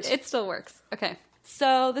 Great. It still works. Okay.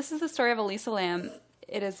 So this is the story of Elisa Lam.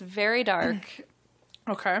 It is very dark.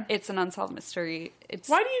 Okay. It's an unsolved mystery.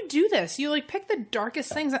 Why do you do this? You like pick the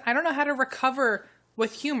darkest things. I don't know how to recover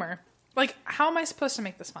with humor. Like, how am I supposed to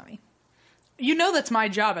make this funny? You know that's my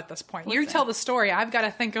job at this point. Listen. You tell the story. I've got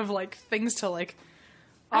to think of like things to like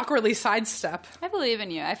awkwardly sidestep. I believe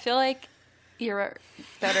in you. I feel like you're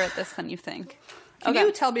better at this than you think. Can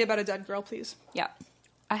you tell me about a dead girl, please? Yeah.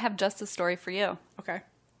 I have just a story for you. Okay.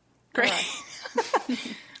 Great.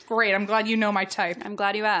 Great. I'm glad you know my type. I'm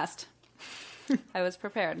glad you asked. I was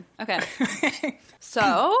prepared. Okay.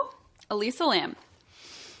 So, Elisa Lam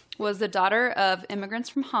was the daughter of immigrants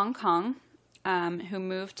from Hong Kong who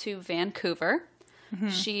moved to Vancouver. Mm-hmm.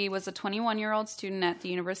 She was a 21-year-old student at the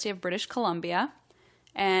University of British Columbia.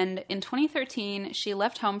 And in 2013, she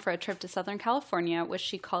left home for a trip to Southern California, which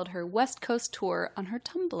she called her West Coast tour on her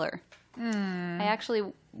Tumblr. I actually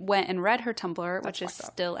went and read her Tumblr, which is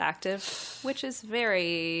still active, which is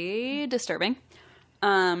very disturbing.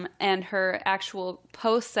 And her actual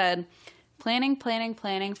post said, planning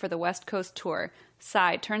for the West Coast tour.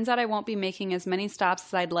 Side, turns out I won't be making as many stops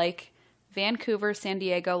as I'd like. Vancouver, San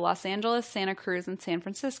Diego, Los Angeles, Santa Cruz, and San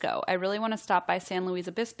Francisco. I really want to stop by San Luis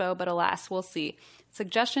Obispo, but alas, we'll see.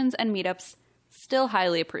 Suggestions and meetups still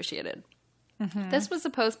highly appreciated. Mm-hmm. This was a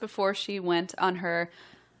post before she went on her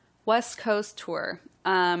West Coast tour.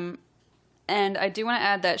 And I do want to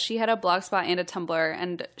add that she had a Blogspot and a Tumblr,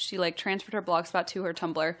 and she like transferred her Blogspot to her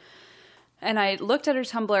Tumblr. And I looked at her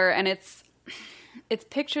Tumblr, and it's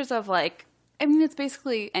pictures of like, I mean, it's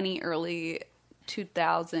basically any early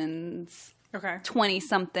 2000s,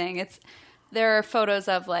 20-something. There are photos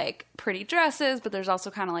of like pretty dresses, but there's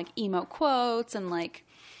also kind of like emo quotes and like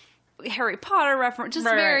Harry Potter reference, just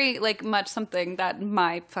very like much something that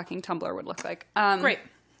my fucking Tumblr would look like. Great.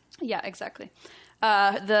 Yeah, exactly.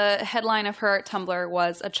 The headline of her Tumblr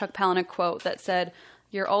was a Chuck Palahniuk quote that said,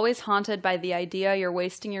 "You're always haunted by the idea you're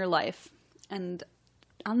wasting your life." And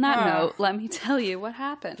on that note, let me tell you what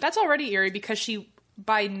happened. That's already eerie because she,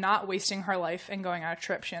 by not wasting her life and going on a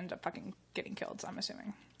trip, she ended up fucking getting killed, I'm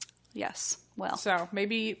assuming. Yes. Well. So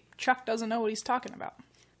maybe Chuck doesn't know what he's talking about.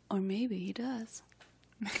 Or maybe he does.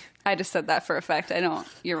 I just said that for effect. I don't.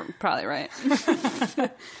 You're probably right.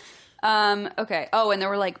 Okay. Oh, and there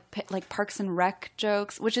were like Parks and Rec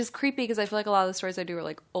jokes, which is creepy because I feel like a lot of the stories I do are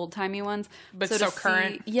like old timey ones. But so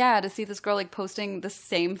current. To see this girl like posting the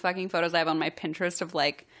same fucking photos I have on my Pinterest of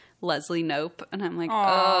like Leslie Knope, and I'm like,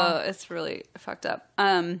 oh, it's really fucked up.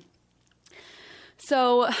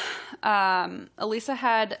 So Elisa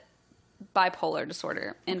had bipolar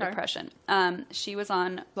disorder and depression. She was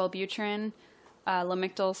on Wellbutrin,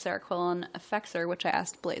 Lamictal, Seroquel, and Effexor, which I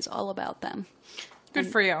asked Blaze all about them. Good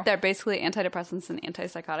for you. They're basically antidepressants and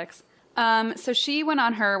antipsychotics. So she went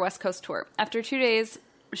on her West Coast tour. After 2 days,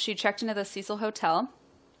 she checked into the Cecil Hotel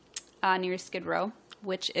near Skid Row,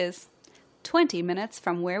 which is 20 minutes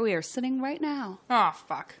from where we are sitting right now. Oh,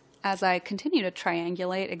 fuck. As I continue to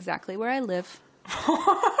triangulate exactly where I live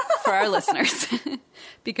for our listeners.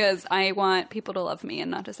 Because I want people to love me and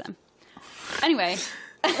not just them. Anyway.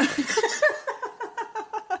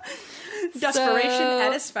 Desperation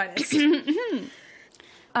at its finest.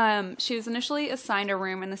 She was initially assigned a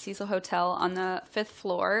room in the Cecil Hotel on the 5th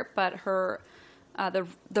floor, but her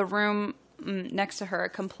the room next to her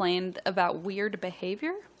complained about weird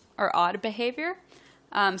behavior or odd behavior.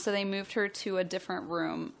 So they moved her to a different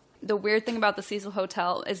room. The weird thing about the Cecil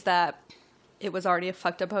Hotel is that it was already a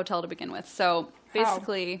fucked up hotel to begin with. So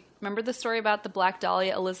basically, remember the story about the Black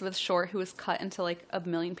Dahlia, Elizabeth Short, who was cut into like a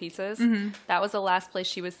million pieces? Mm-hmm. That was the last place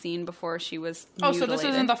she was seen before she was mutilated. So this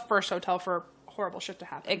isn't the first hotel for horrible shit to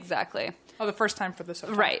happen. Exactly. Oh, the first time for this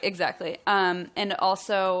hotel. Right, exactly. And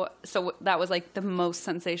also, so that was like the most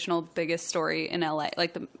sensational, biggest story in LA,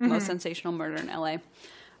 like the most sensational murder in LA.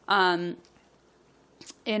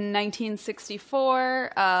 In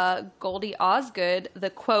 1964, Goldie Osgood,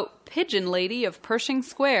 the, quote, pigeon lady of Pershing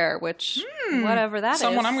Square, which, whatever that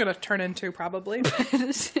Someone I'm going to turn into, probably.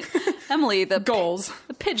 Emily, the goals.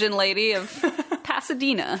 The pigeon lady of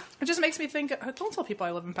Pasadena. It just makes me think, don't tell people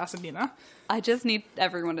I live in Pasadena. I just need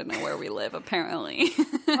everyone to know where we live, apparently.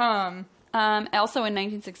 Also in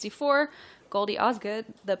 1964, Goldie Osgood,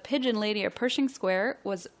 the pigeon lady of Pershing Square,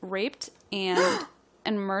 was raped and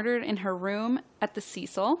murdered in her room at the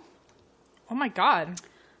Cecil. Oh my God.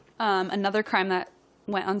 Another crime that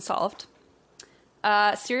went unsolved.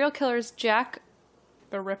 Serial killers Jack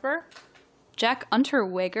the Ripper, Jack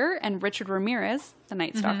Unterweger, and Richard Ramirez, the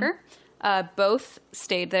Night Stalker, both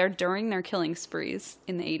stayed there during their killing sprees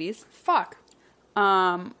in the 80s. Fuck.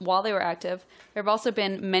 While they were active. There have also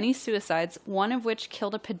been many suicides, one of which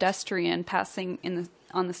killed a pedestrian passing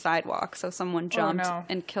on the sidewalk. So someone jumped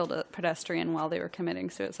and killed a pedestrian while they were committing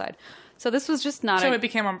suicide. So this was just not So it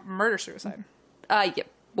became a murder-suicide? Yeah.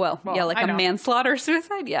 Well, like a manslaughter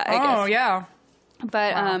suicide? Yeah, I guess. Oh, yeah.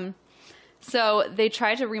 But, so they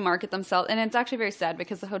tried to remarket themselves, and it's actually very sad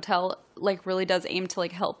because the hotel, like, really does aim to,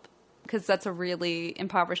 like, help, because that's a really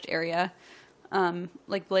impoverished area.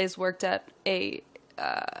 Like, Blaze worked at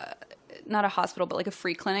not a hospital, but, like, a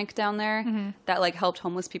free clinic down there that, like, helped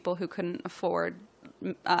homeless people who couldn't afford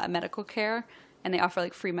medical care, and they offer,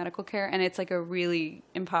 like, free medical care, and it's, like, a really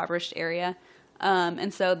impoverished area.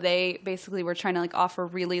 And so they basically were trying to, like, offer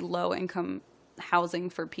really low-income housing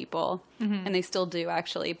for people, and they still do,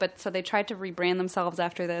 actually. But so they tried to rebrand themselves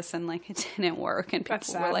after this, and, like, it didn't work, and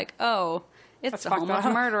people were like, oh, it's the home of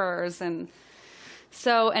murderers. And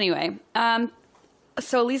so, anyway,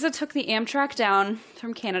 so Lisa took the Amtrak down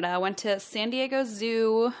from Canada, went to San Diego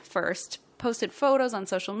Zoo first, posted photos on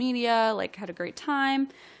social media, like, had a great time.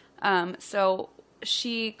 So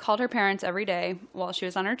she called her parents every day while she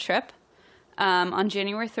was on her trip. On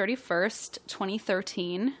January 31st,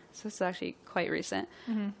 2013, so this is actually quite recent,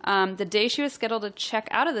 the day she was scheduled to check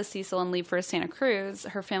out of the Cecil and leave for Santa Cruz,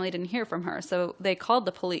 her family didn't hear from her. So they called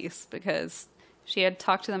the police because she had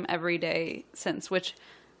talked to them every day since, which,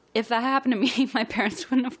 if that happened to me, my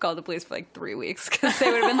parents wouldn't have called the police for like 3 weeks because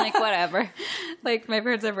they would have been like, whatever. Like, my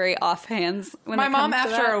parents are very off hands. My mom,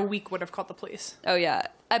 after a week, would have called the police. Oh, yeah.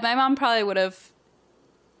 My mom probably would have.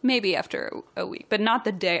 Maybe after a week, but not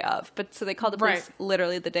the day of. But so they called the police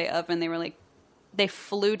literally the day of, and they were like, they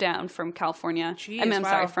flew down from California. Jeez, I'm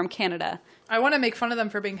sorry, from Canada. I want to make fun of them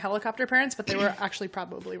for being helicopter parents, but they were actually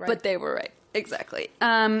probably right. But they were right. Exactly.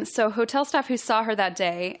 So hotel staff who saw her that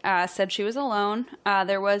day said she was alone.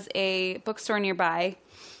 There was a bookstore nearby,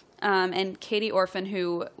 and Katie Orphan,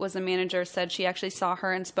 who was a manager, said she actually saw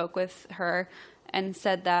her and spoke with her and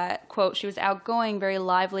said that, quote, she was outgoing, very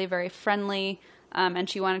lively, very friendly, and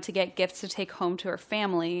she wanted to get gifts to take home to her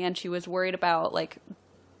family, and she was worried about, like,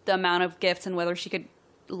 the amount of gifts and whether she could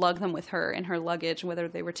lug them with her in her luggage, whether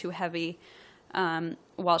they were too heavy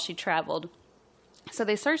while she traveled. So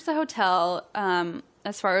they searched the hotel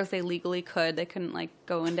as far as they legally could. They couldn't, like,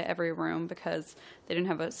 go into every room because they didn't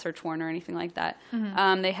have a search warrant or anything like that.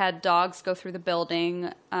 They had dogs go through the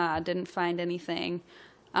building, didn't find anything.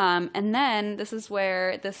 And then, this is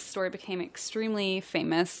where this story became extremely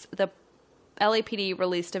famous. The LAPD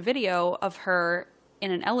released a video of her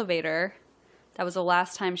in an elevator. That was the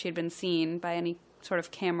last time she had been seen by any sort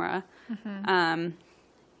of camera. You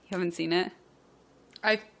haven't seen it?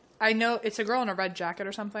 I know it's a girl in a red jacket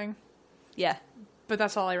or something. Yeah. But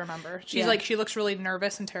that's all I remember. She's like, she looks really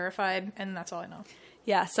nervous and terrified, and that's all I know.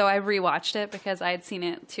 Yeah, so I rewatched it because I had seen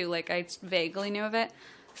it too. Like, I vaguely knew of it.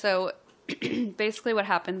 So basically what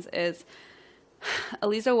happens is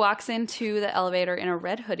Aliza walks into the elevator in a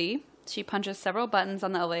red hoodie. She punches several buttons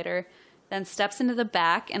on the elevator, then steps into the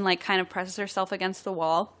back and, like, kind of presses herself against the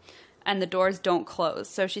wall, and the doors don't close.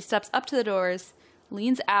 So she steps up to the doors,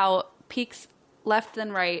 leans out, peeks left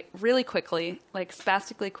then right really quickly, like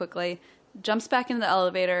spastically quickly, jumps back into the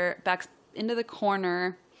elevator, back into the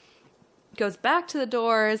corner, goes back to the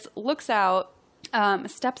doors, looks out,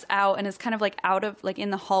 steps out and is kind of, like, out of, like, in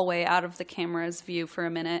the hallway, out of the camera's view for a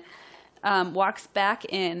minute, walks back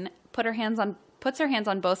in, puts her hands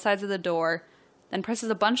on both sides of the door, then presses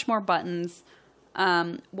a bunch more buttons,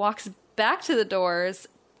 walks back to the doors,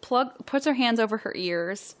 puts her hands over her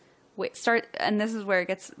ears, and this is where it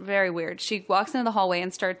gets very weird. She walks into the hallway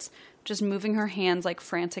and starts just moving her hands, like,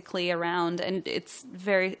 frantically around, and it's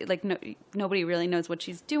very, like, nobody really knows what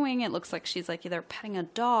she's doing. It looks like she's, like, either petting a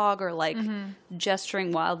dog or, like,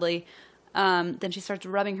 gesturing wildly. Then she starts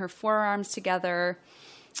rubbing her forearms together.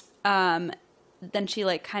 Then she,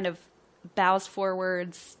 like, kind of bows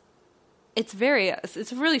forwards, it's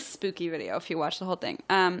a really spooky video if you watch the whole thing.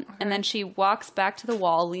 And then she walks back to the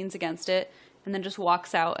wall, leans against it, and then just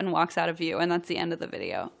walks out of view, and that's the end of the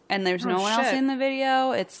video. And there's no one else in the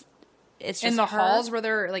video. It's just in the her. halls. Were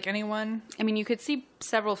there like anyone? I mean, you could see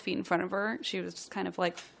several feet in front of her. She was just kind of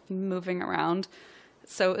like moving around.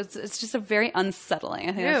 So it's just a very unsettling.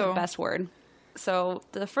 I think that's the best word. So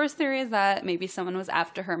the first theory is that maybe someone was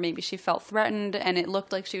after her. Maybe she felt threatened, and it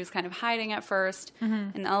looked like she was kind of hiding at first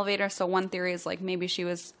in the elevator. So one theory is like maybe she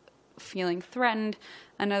was feeling threatened.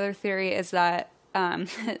 Another theory is that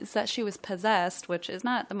she was possessed, which is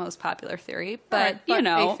not the most popular theory, but you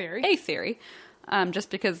know, a theory. Just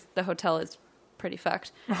because the hotel is pretty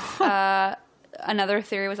fucked. Another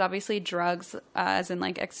theory was obviously drugs, as in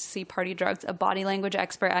like ecstasy, party drugs. A body language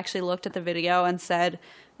expert actually looked at the video and said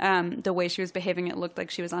the way she was behaving, it looked like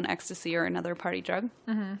she was on ecstasy or another party drug.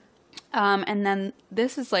 And then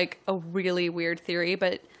this is like a really weird theory,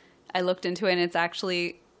 but I looked into it and it's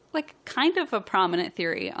actually like kind of a prominent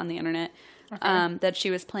theory on the internet. That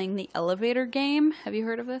she was playing the elevator game. Have you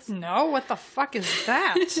heard of this? No, what the fuck is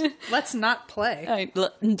that? Let's not play.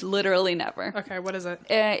 Literally never. Okay, what is it?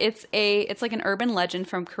 It's like an urban legend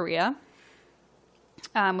from Korea,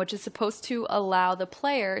 which is supposed to allow the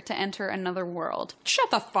player to enter another world.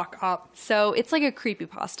 Shut the fuck up. So it's like a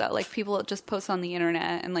creepypasta. Like people just post on the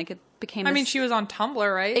internet, and like it became. I mean, she was on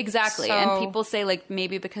Tumblr, right? Exactly, so... and people say like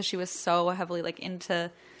maybe because she was so heavily like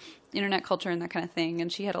into internet culture and that kind of thing,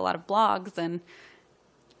 and she had a lot of blogs, and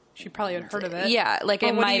she probably had heard of it. Yeah, like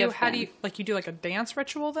it might have. How do you like? You do like a dance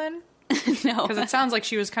ritual then? No, because it sounds like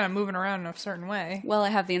she was kind of moving around in a certain way. Well, I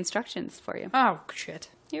have the instructions for you. Oh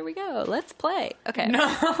shit! Here we go. Let's play. Okay.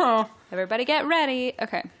 No. Everybody, get ready.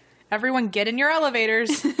 Okay. Everyone, get in your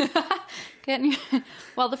elevators.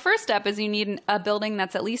 Well, the first step is you need a building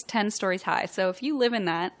that's at least 10 stories high. So if you live in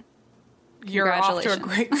that. You're off to a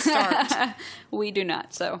great start. We do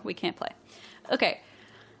not, so we can't play. Okay.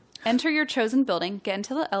 Enter your chosen building. Get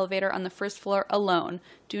into the elevator on the first floor alone.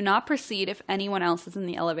 Do not proceed if anyone else is in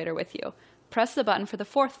the elevator with you. Press the button for the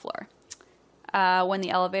fourth floor. When the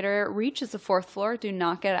elevator reaches the fourth floor, do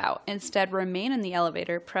not get out. Instead, remain in the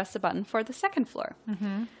elevator. Press the button for the second floor.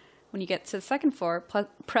 When you get to the second floor,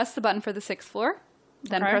 press the button for the sixth floor.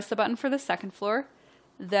 Then press the button for the second floor.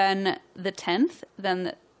 Then the 10th.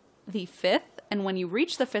 Then the fifth, and when you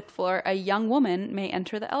reach the fifth floor, a young woman may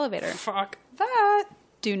enter the elevator. Fuck that.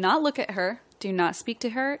 Do not look at her. Do not speak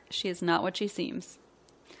to her. She is not what she seems.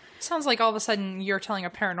 Sounds like all of a sudden you're telling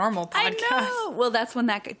a paranormal podcast. I know. Well, that's when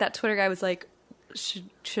that Twitter guy was like,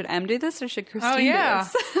 should Em do this or should Christine do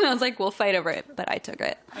this? And I was like, we'll fight over it, but I took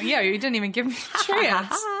it. Oh, yeah, you didn't even give me a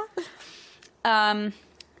chance.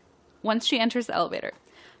 Once she enters the elevator,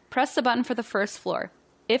 press the button for the first floor.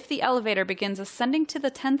 If the elevator begins ascending to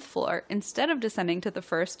the 10th floor instead of descending to the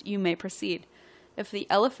first, you may proceed. If the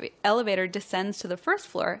elevator descends to the first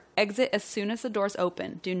floor, exit as soon as the doors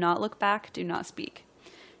open. Do not look back. Do not speak.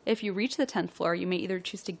 If you reach the 10th floor, you may either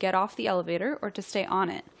choose to get off the elevator or to stay on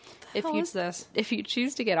it. What the hell is this? If you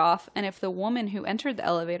choose to get off, and if the woman who entered the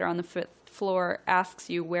elevator on the 5th floor asks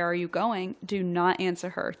you, "Where are you going?" do not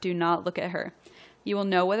answer her. Do not look at her. You will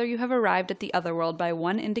know whether you have arrived at the other world by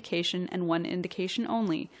one indication and one indication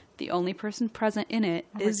only. The only person present in it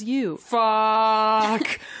is you.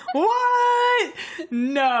 Fuck. What?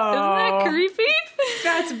 No. Isn't that creepy?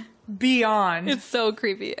 That's beyond. It's so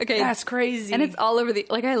creepy. Okay. That's crazy. And it's all over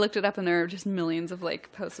like I looked it up and there are just millions of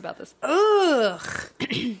like posts about this. Ugh.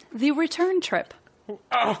 The return trip.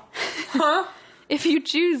 Oh. Huh? If you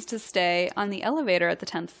choose to stay on the elevator at the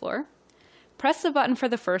 10th floor, press the button for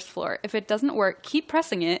the first floor. If it doesn't work, keep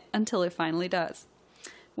pressing it until it finally does.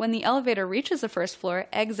 When the elevator reaches the first floor,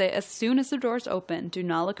 exit as soon as the doors open. Do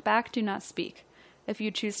not look back. Do not speak. If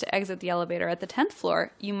you choose to exit the elevator at the 10th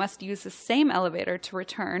floor, you must use the same elevator to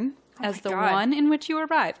return as the one in which you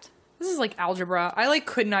arrived. This is like algebra. I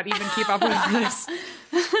could not even keep up with this.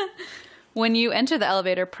 When you enter the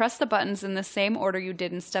elevator, press the buttons in the same order you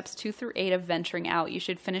did in steps 2 through 8 of venturing out. You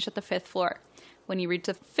should finish at the 5th floor. When you reach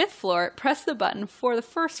the 5th floor, press the button for the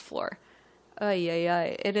first floor.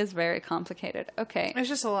 It is very complicated. Okay. It's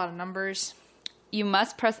just a lot of numbers. You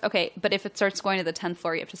must press... Okay, but if it starts going to the 10th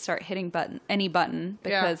floor, you have to start hitting any button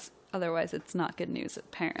because otherwise it's not good news,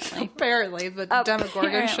 apparently. Apparently. The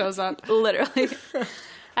Demogorgon shows up. Literally.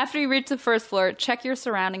 After you reach the first floor, check your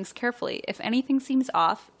surroundings carefully. If anything seems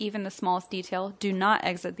off, even the smallest detail, do not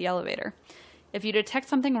exit the elevator. If you detect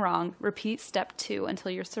something wrong, repeat step 2 until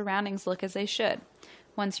your surroundings look as they should.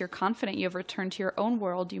 Once you're confident you have returned to your own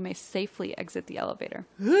world, you may safely exit the elevator.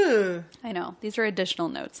 Ugh. I know. These are additional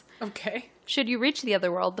notes. Okay. Should you reach the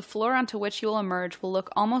other world, the floor onto which you will emerge will look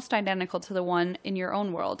almost identical to the one in your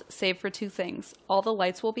own world, save for two things. All the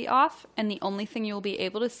lights will be off, and the only thing you will be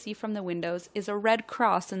able to see from the windows is a red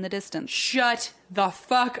cross in the distance. Shut the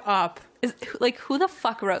fuck up. Who the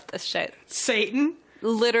fuck wrote this shit? Satan?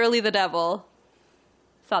 Literally the devil.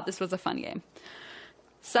 Thought this was a fun game.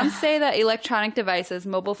 Some say that electronic devices,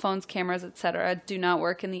 mobile phones, cameras, etc., do not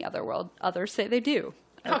work in the other world. Others say they do.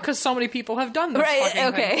 Oh, because so many people have done this. Right,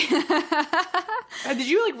 okay. Did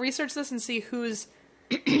you, research this and see who's,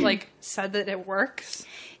 said that it works?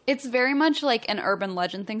 It's very much like an urban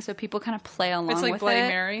legend thing, so people kind of play along with it. It's like Bloody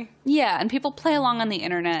Mary? Yeah, and people play along on the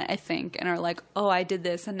internet, I think, and are like, oh, I did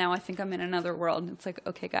this, and now I think I'm in another world. And it's like,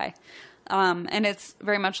 okay, guy. And it's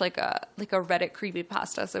very much like a Reddit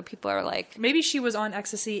creepypasta, so people are like... Maybe she was on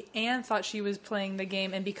ecstasy and thought she was playing the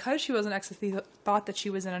game, and because she was on ecstasy, thought that she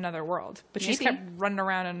was in another world. But she just kept running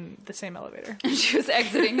around in the same elevator. And she was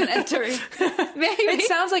exiting and entering. Maybe. It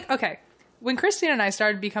sounds like... Okay, when Christine and I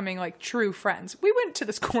started becoming, true friends, we went to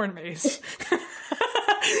this corn maze.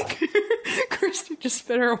 Christine just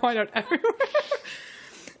spit her wine out everywhere.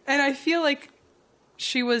 And I feel like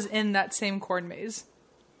she was in that same corn maze.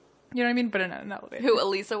 You know what I mean? But in an elevator. Who,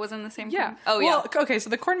 Elisa was in the same Yeah. Corn? Oh, yeah. Well, okay, so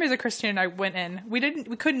the corn maze that Christine and I went in, we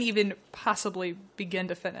couldn't even possibly begin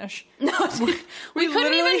to finish. No, we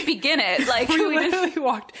couldn't even begin it. We literally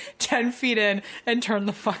walked 10 feet in and turned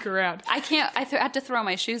the fuck around. I had to throw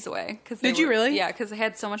my shoes away. Did you really? Yeah, because I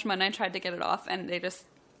had so much mud and I tried to get it off and they just...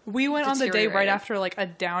 We went on the day right after a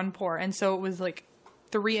downpour, and so it was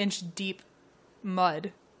 3-inch deep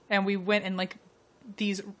mud, and we went in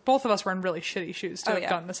both of us were in really shitty shoes to have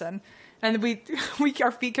done this in. And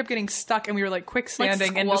our feet kept getting stuck and we were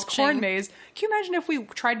quickstanding in this corn maze. Can you imagine if we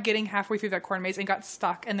tried getting halfway through that corn maze and got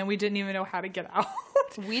stuck and then we didn't even know how to get out?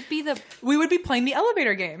 We would be playing the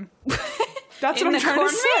elevator game. That's what I'm trying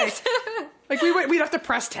to say. We'd have to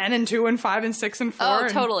press 10 and 2 and 5 and 6 and 4. Oh,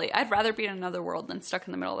 totally. I'd rather be in another world than stuck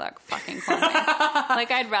in the middle of that fucking corn maze.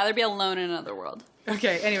 I'd rather be alone in another world.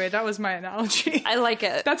 Okay, anyway, that was my analogy. I like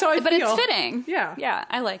it. That's how I feel. But it's fitting. Yeah. Yeah,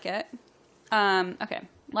 I like it. Okay,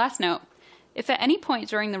 last note. If at any point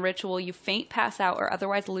during the ritual you faint, pass out, or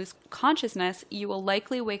otherwise lose consciousness, you will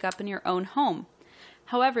likely wake up in your own home.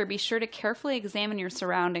 However, be sure to carefully examine your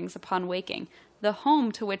surroundings upon waking. The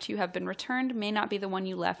home to which you have been returned may not be the one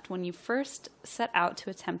you left when you first set out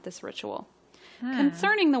to attempt this ritual.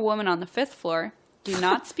 Concerning the woman on the 5th floor, do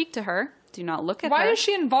not speak to her. Do not look at her. Why is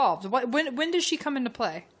she involved? When does she come into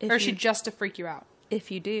play? Or is she just to freak you out? If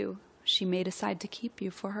you do, she may decide to keep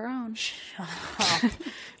you for her own.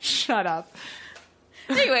 Shut up.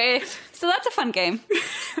 Anyway, so that's a fun game.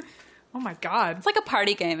 Oh my god. It's like a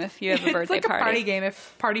party game if you have a birthday party. It's like a party game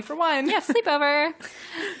if party for one. Yeah, sleepover.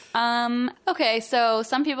 Okay, so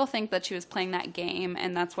some people think that she was playing that game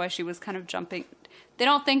and that's why she was kind of jumping. They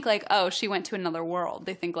don't think she went to another world.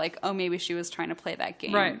 They think maybe she was trying to play that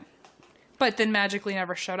game. Right. But then magically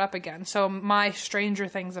never showed up again. So my Stranger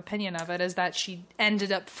Things opinion of it is that she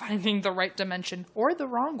ended up finding the right dimension or the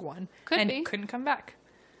wrong one. Couldn't come back.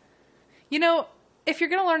 You know, if you're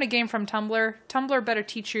going to learn a game from Tumblr, Tumblr better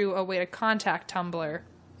teach you a way to contact Tumblr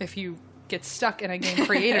if you get stuck in a game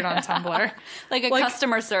created on Tumblr. Like a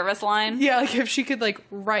customer service line? Yeah, if she could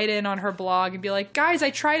write in on her blog and be like, guys, I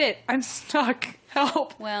tried it. I'm stuck.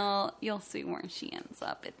 Help. Well, you'll see where she ends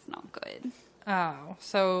up. It's not good. Oh,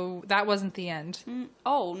 so that wasn't the end.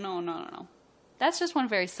 Oh, no. That's just one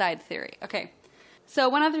very side theory. Okay. So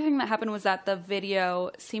one other thing that happened was that the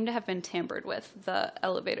video seemed to have been tampered with, the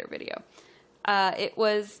elevator video. It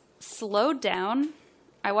was slowed down.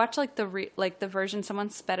 I watched the version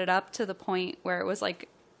someone sped it up to the point where it was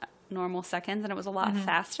normal seconds and it was a lot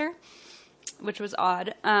faster, which was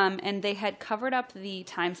odd. And they had covered up the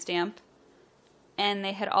timestamp and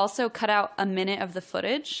they had also cut out a minute of the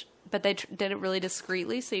footage. But they did it really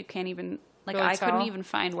discreetly, so you can't even, I couldn't even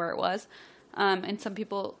find where it was. And some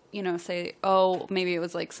people, say, oh, maybe it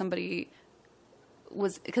was somebody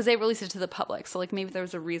was, because they released it to the public. So maybe there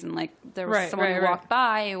was a reason, there was someone who walked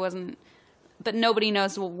by, it wasn't, but nobody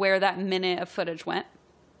knows where that minute of footage went.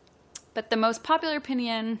 But the most popular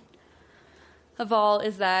opinion of all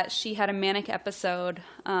is that she had a manic episode.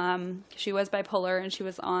 She was bipolar and she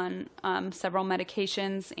was on several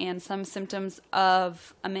medications, and some symptoms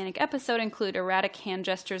of a manic episode include erratic hand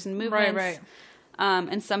gestures and movements. Right.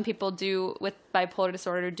 And some people with bipolar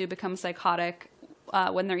disorder do become psychotic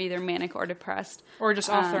when they're either manic or depressed. Or just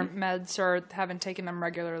off their meds or haven't taken them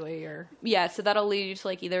regularly or... Yeah, so that'll lead you to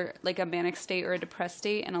like either like a manic state or a depressed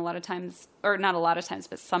state. And a lot of times, or not a lot of times,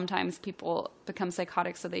 but sometimes people become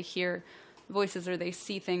psychotic so they hear voices or they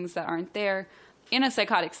see things that aren't there. In a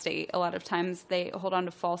psychotic state, a lot of times they hold on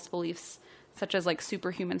to false beliefs such as like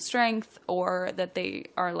superhuman strength or that they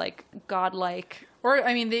are like godlike. Or,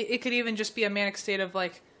 I mean, it could even just be a manic state of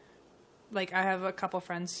like I have a couple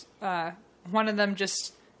friends, one of them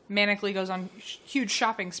just manically goes on huge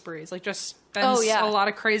shopping sprees, like just spends a lot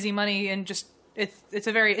of crazy money and just,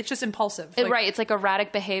 it's just impulsive. Right, it's like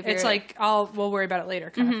erratic behavior. It's like, we'll worry about it later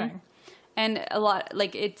kind of thing. And a lot,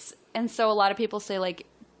 like so a lot of people say like,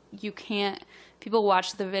 people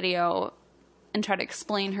watch the video and try to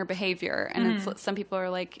explain her behavior. And it's, some people are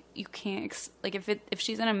like, you can't, like if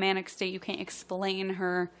she's in a manic state, you can't explain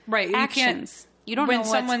her actions. You don't know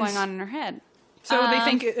what's going on in her head. So they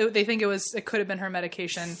think it could have been her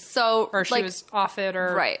medication. So or she was off it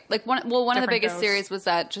or right. Like one of the biggest theories was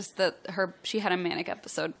that just that she had a manic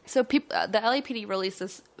episode. So the LAPD released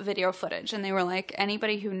this video footage and they were like,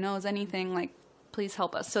 anybody who knows anything, like please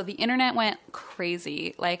help us. So the internet went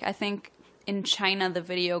crazy. Like I think in China the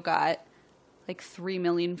video got like 3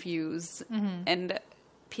 million views and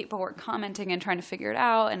people were commenting and trying to figure it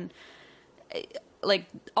out and like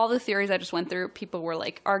all the theories I just went through, people were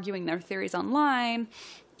like arguing their theories online.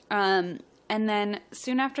 And then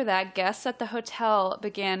soon after that, guests at the hotel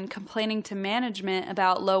began complaining to management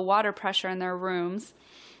about low water pressure in their rooms.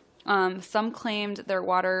 Some claimed their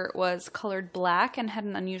water was colored black and had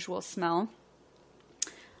an unusual smell.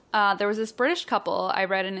 There was this British couple I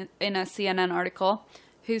read in a CNN article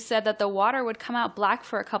who said that the water would come out black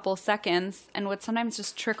for a couple seconds and would sometimes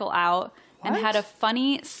just trickle out. What? And had a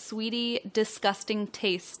funny, sweetie, disgusting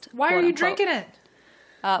taste. Why are you drinking it?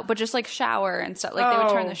 But just like shower and stuff. Like they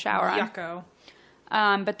would turn the shower on. Yucko.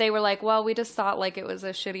 But they were like, well, we just thought like it was a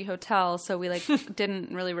shitty hotel. So we like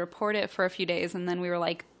didn't really report it for a few days. And then we were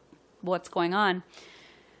like, what's going on?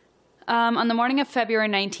 On the morning of February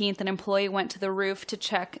 19th, an employee went to the roof to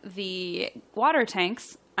check the water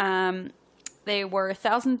tanks. They were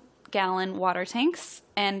 1,000-gallon water tanks.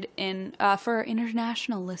 And for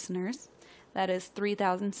international listeners... That is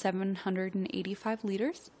 3,785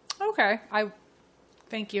 liters. Okay. I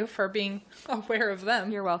thank you for being aware of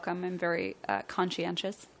them. You're welcome. I'm very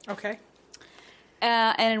conscientious. Okay.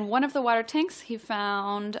 And in one of the water tanks, he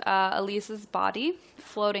found Elise's body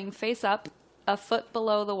floating face up, a foot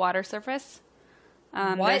below the water surface.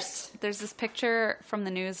 What? There's this picture from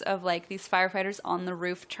the news of like these firefighters on the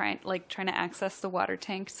roof trying to access the water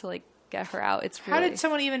tank to like get her out. It's really... How did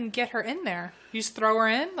someone even get her in there? You just throw her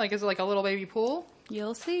in? Like, is it like a little baby pool?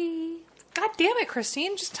 You'll see. God damn it,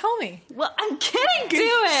 Christine. Just tell me. Well, I'm getting to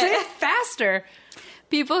it. Say it faster.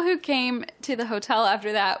 People who came to the hotel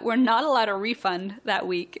after that were not allowed a refund that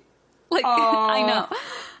week. Like, I know.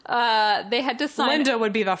 They had to sign... Linda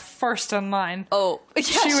would be the first in line. Oh.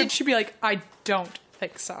 Yeah, she'd be like, I don't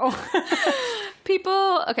think so.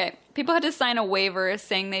 People had to sign a waiver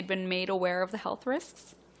saying they'd been made aware of the health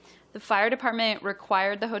risks. The fire department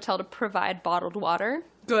required the hotel to provide bottled water.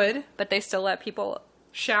 Good. But they still let people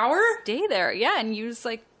shower? Stay there. Yeah, and use,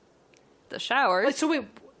 like, the showers. So wait,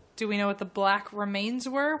 do we know what the black remains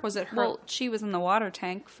were? Was it her? Well, she was in the water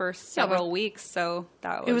tank for several weeks, so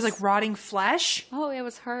that was... It was like rotting flesh? Oh, it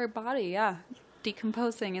was her body, yeah.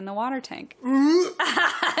 Decomposing in the water tank.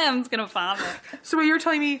 I'm just gonna vomit. So what you're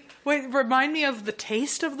telling me... Wait, remind me of the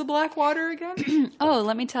taste of the black water again? Oh,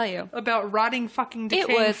 let me tell you. About rotting fucking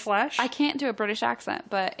decaying flesh? I can't do a British accent,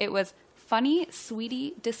 but it was funny,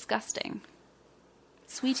 sweetie, disgusting.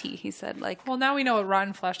 Sweetie, he said. Like, well, now we know what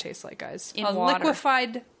rotten flesh tastes like, guys. In water.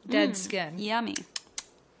 Liquefied dead skin. Yummy.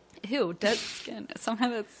 Ew, dead skin. Somehow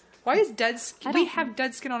that's... Why is dead skin? We have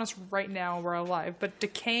dead skin on us right now. We're alive. But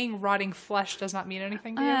decaying, rotting flesh does not mean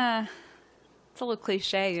anything to you? It's a little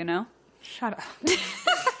cliche, you know? Shut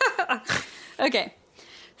up. Okay.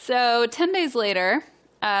 So 10 days later,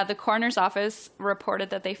 the coroner's office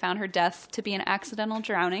reported that they found her death to be an accidental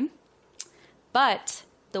drowning. But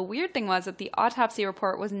the weird thing was that the autopsy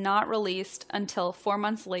report was not released until 4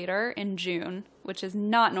 months later in June, which is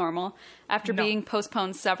not normal, after being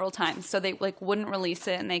postponed several times. So they wouldn't release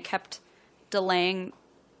it, and they kept delaying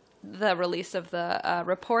the release of the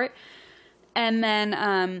report. And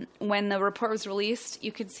then when the report was released,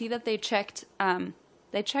 you could see that they checked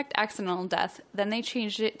accidental death. Then they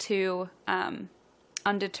changed it to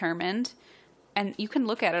undetermined. And you can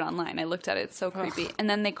look at it online. I looked at it. It's so creepy. Ugh. And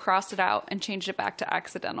then they crossed it out and changed it back to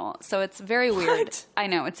accidental. So it's very weird. What? I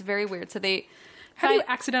know. It's very weird. So how do you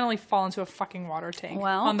accidentally fall into a fucking water tank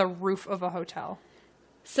on the roof of a hotel?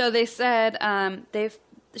 So they said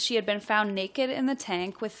she had been found naked in the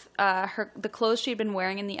tank with the clothes she'd been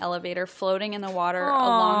wearing in the elevator floating in the water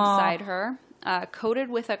alongside her, coated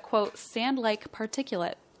with a, quote, sand-like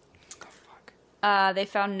particulate. Oh, fuck. They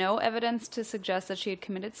found no evidence to suggest that she had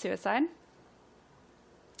committed suicide.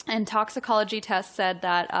 And toxicology tests said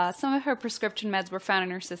that some of her prescription meds were found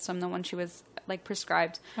in her system, the one she was like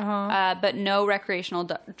prescribed, but no recreational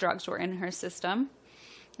drugs were in her system,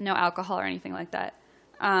 no alcohol or anything like that.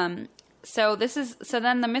 So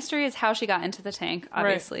then the mystery is how she got into the tank,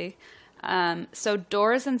 obviously. Right. So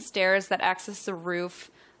doors and stairs that access the roof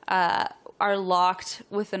are locked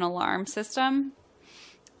with an alarm system,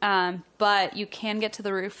 but you can get to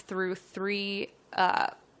the roof through 3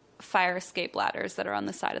 fire escape ladders that are on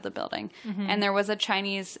the side of the building. Mm-hmm. And there was a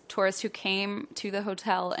Chinese tourist who came to the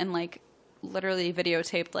hotel and like literally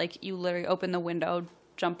videotaped, like you literally open the window,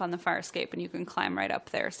 jump on the fire escape, and you can climb right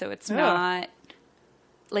up there. So it's not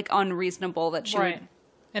like unreasonable that she would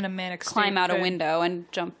in a manic climb out a window and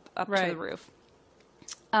jump up to the roof.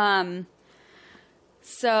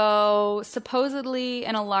 So supposedly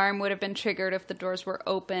an alarm would have been triggered if the doors were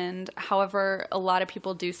opened. However, a lot of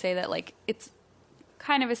people do say that like it's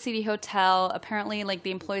kind of a seedy hotel. Apparently, like the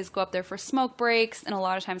employees go up there for smoke breaks, and a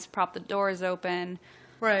lot of times prop the doors open.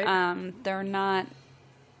 Right. They're not.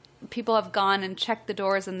 People have gone and checked the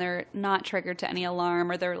doors, and they're not triggered to any alarm,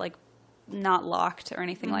 or they're like not locked or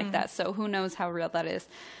anything like that. So who knows how real that is?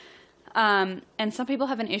 And some people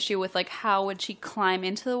have an issue with like how would she climb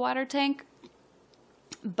into the water tank?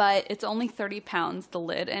 But it's only 30 pounds, the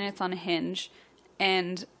lid, and it's on a hinge,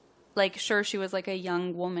 and like, sure, she was like a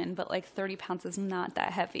young woman, but like 30 pounds is not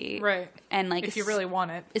that heavy. Right. And like, if you really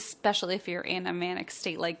want it, especially if you're in a manic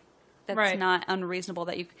state, like that's not unreasonable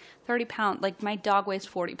that 30 pounds, like my dog weighs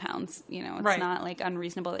 40 pounds, you know, it's not like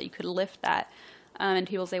unreasonable that you could lift that. And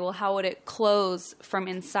people say, well, how would it close from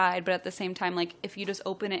inside? But at the same time, like if you just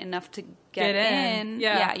open it enough to get in, you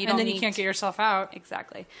don't and then you can't get yourself out.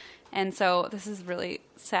 Exactly. And so this is really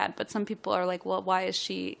sad, but some people are like, well, why doesn't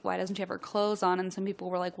she have her clothes on? And some people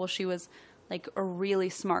were like, well, she was like a really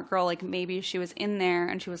smart girl. Like maybe she was in there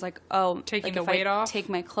and she was like, oh, taking like, the weight off, take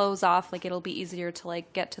my clothes off, like it'll be easier to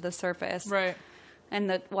like get to the surface. Right. And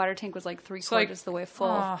the water tank was like 3/4 the way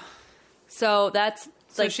full. So that's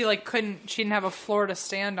so like, she didn't have a floor to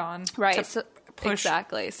stand on. Right. So,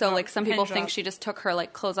 exactly. So like some people think she just took her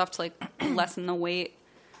like clothes off to like lessen the weight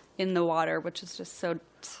in the water, which is just so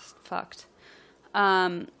fucked.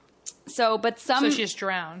 So she's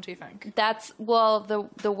drowned, do you think? That's, well,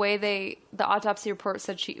 the way the autopsy report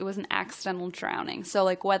said it was an accidental drowning. So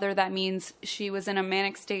like whether that means she was in a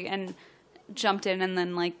manic state and jumped in and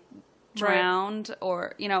then like drowned,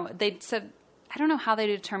 or, you know, they said, I don't know how they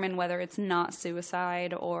determine whether it's not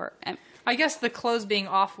suicide or... I guess the clothes being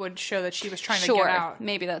off would show that she was trying to get out.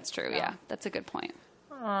 Maybe that's true, yeah. That's a good point.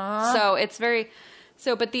 So it's very...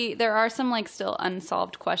 So, but there are some like still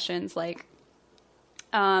unsolved questions, like,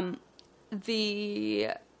 the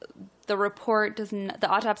report the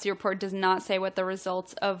autopsy report does not say what the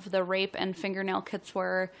results of the rape and fingernail kits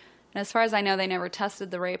were. And as far as I know, they never tested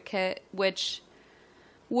the rape kit, which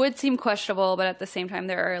would seem questionable, but at the same time,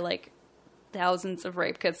 there are like thousands of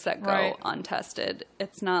rape kits that go untested.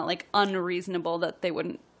 It's not like unreasonable that they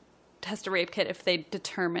wouldn't test a rape kit if they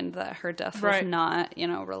determined that her death was not, you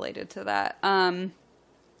know, related to that.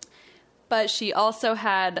 But she also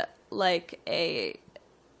had like it's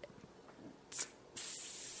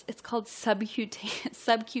called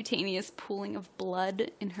subcutaneous pooling of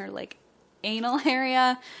blood in her like anal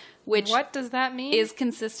area, which what does that mean? Is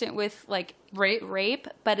consistent with like rape,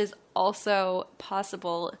 but is also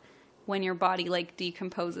possible when your body like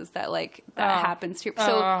decomposes that happens to you.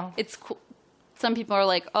 So it's cool. Some people are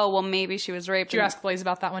like, oh, well, maybe she was raped. Did you ask Blaze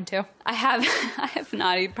about that one, too? I have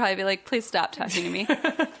not. He'd probably be like, please stop talking to me.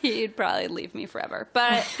 He'd probably leave me forever.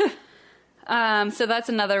 But, so that's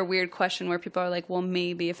another weird question where people are like, well,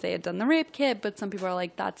 maybe if they had done the rape kit, but some people are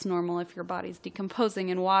like, that's normal if your body's decomposing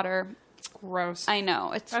in water. It's gross. I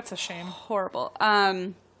know. That's a shame. Horrible.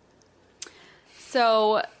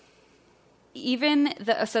 So even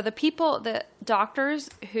the doctors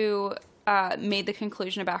who made the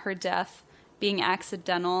conclusion about her death being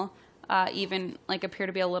accidental, even like appear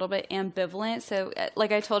to be a little bit ambivalent. So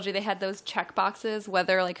like I told you, they had those check boxes,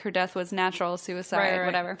 whether like her death was natural, suicide,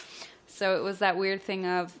 whatever. So it was that weird thing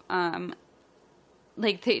of,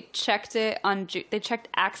 like they checked accident on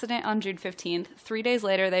June 15th. 3 days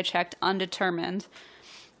later, they checked undetermined.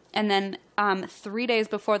 And then 3 days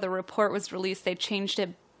before the report was released, they changed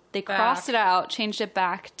it. They crossed it out, changed it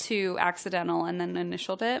back to accidental, and then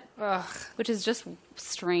initialed it. Ugh. Which is just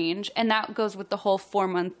strange. And that goes with the whole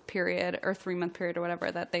 4-month period or 3-month period or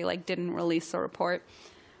whatever that they like didn't release the report.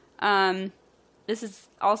 This is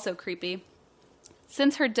also creepy.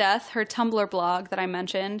 Since her death, her Tumblr blog that I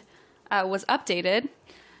mentioned was updated.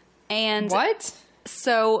 And what?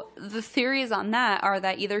 So the theories on that are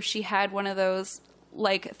that either she had one of those,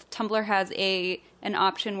 like Tumblr has an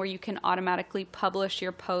option where you can automatically publish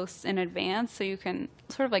your posts in advance, so you can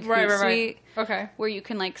sort of like Hootsuite, okay, where you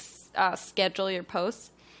can like schedule your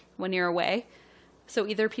posts when you're away. So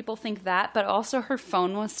either people think that, but also her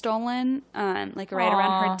phone was stolen, like right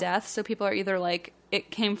around her death. So people are either like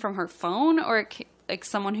it came from her phone, or like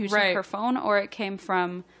someone who took her phone, or it came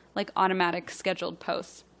from like automatic scheduled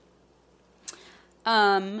posts.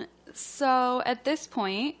 So at this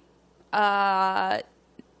point,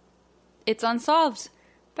 it's unsolved.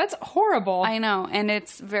 That's horrible. I know, and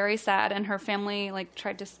it's very sad. And her family like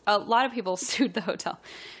tried to. A lot of people sued the hotel.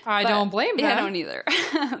 I don't blame them. I don't either.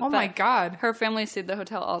 Oh my God. Her family sued the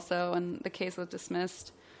hotel also, and the case was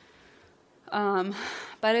dismissed. But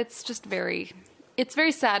it's just it's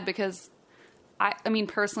very sad because I mean,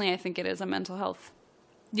 personally, I think it is a mental health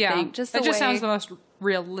thing. It just sounds the most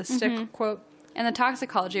realistic quote. And the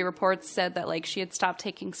toxicology reports said that like she had stopped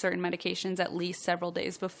taking certain medications at least several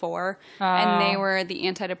days before, and they were the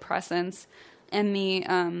antidepressants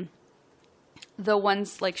and the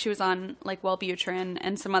ones like she was on like Wellbutrin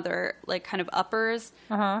and some other like kind of uppers,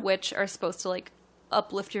 which are supposed to like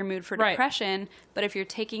uplift your mood for depression. But if you're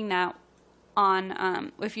taking that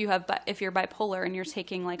on if you're bipolar and you're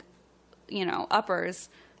taking like uppers,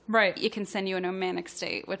 it can send you in a manic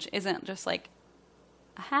state, which isn't just like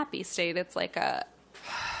a happy state. It's like a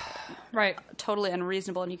totally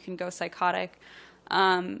unreasonable, and you can go psychotic.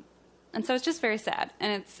 And so it's just very sad.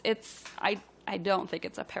 And I don't think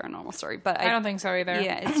it's a paranormal story, but I don't think so either.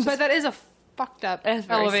 Yeah, but that is a fucked up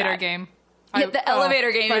elevator game. Yeah, the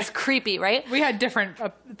elevator game is creepy, right? We had different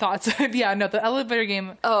thoughts. Yeah, no, the elevator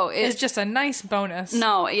game is just a nice bonus.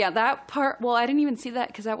 No, yeah, that part, well, I didn't even see that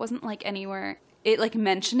because that wasn't like anywhere. It like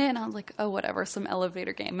mentioned it and I was like, oh, whatever, some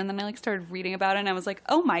elevator game. And then I like started reading about it and I was like,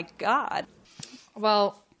 oh my God.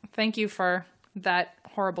 Well, thank you for that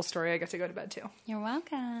horrible story. I get to go to bed too. You're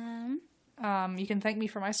welcome. You can thank me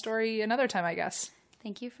for my story another time, I guess.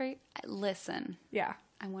 Thank you for, listen. Yeah.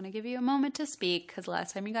 I want to give you a moment to speak because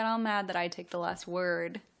last time you got all mad that I take the last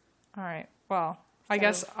word. All right. Well, I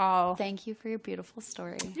guess I'll... Thank you for your beautiful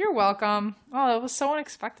story. You're welcome. Oh, it was so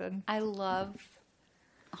unexpected. I love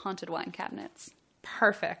haunted wine cabinets.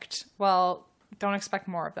 Perfect. Well, don't expect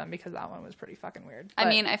more of them because that one was pretty fucking weird. But I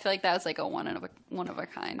mean, I feel like that was like a one of a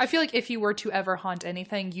kind. I feel like if you were to ever haunt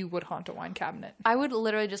anything, you would haunt a wine cabinet. I would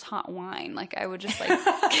literally just haunt wine. Like I would just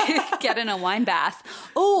like get in a wine bath.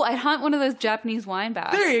 Oh, I'd haunt one of those Japanese wine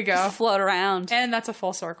baths. There you go. Just float around. And that's a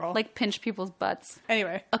full circle. Like pinch people's butts.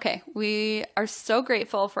 Anyway. Okay. We are so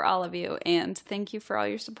grateful for all of you and thank you for all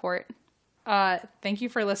your support. Thank you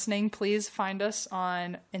for listening. Please find us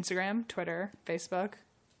on Instagram, Twitter, Facebook,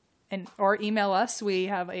 or email us. We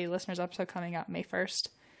have a listeners episode coming out May 1st.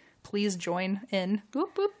 Please join in.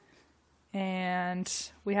 Boop, boop.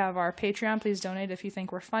 And we have our Patreon. Please donate if you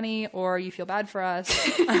think we're funny or you feel bad for us.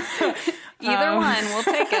 Either one. We'll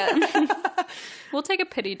take it. We'll take a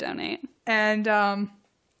pity donate. And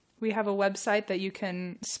we have a website that you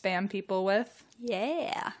can spam people with.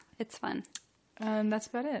 Yeah. It's fun. That's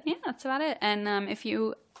about it. Yeah, that's about it. And if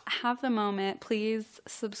you have the moment, please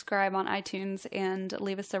subscribe on iTunes and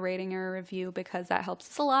leave us a rating or a review because that helps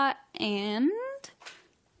us a lot. And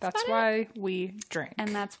that's why we drink.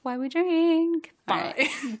 And that's why we drink. Bye.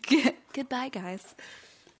 Right. Goodbye, guys.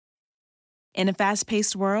 In a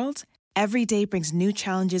fast-paced world, every day brings new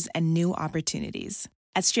challenges and new opportunities.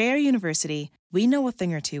 At Strayer University, we know a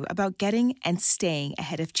thing or two about getting and staying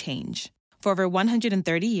ahead of change. For over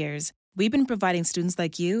 130 years, we've been providing students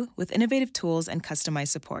like you with innovative tools and customized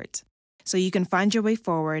support, so you can find your way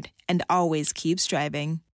forward and always keep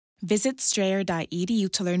striving. Visit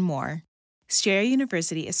strayer.edu to learn more. Strayer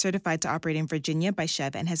University is certified to operate in Virginia by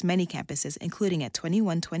Chev and has many campuses, including at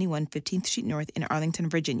 2121 15th Street North in Arlington,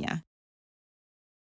 Virginia.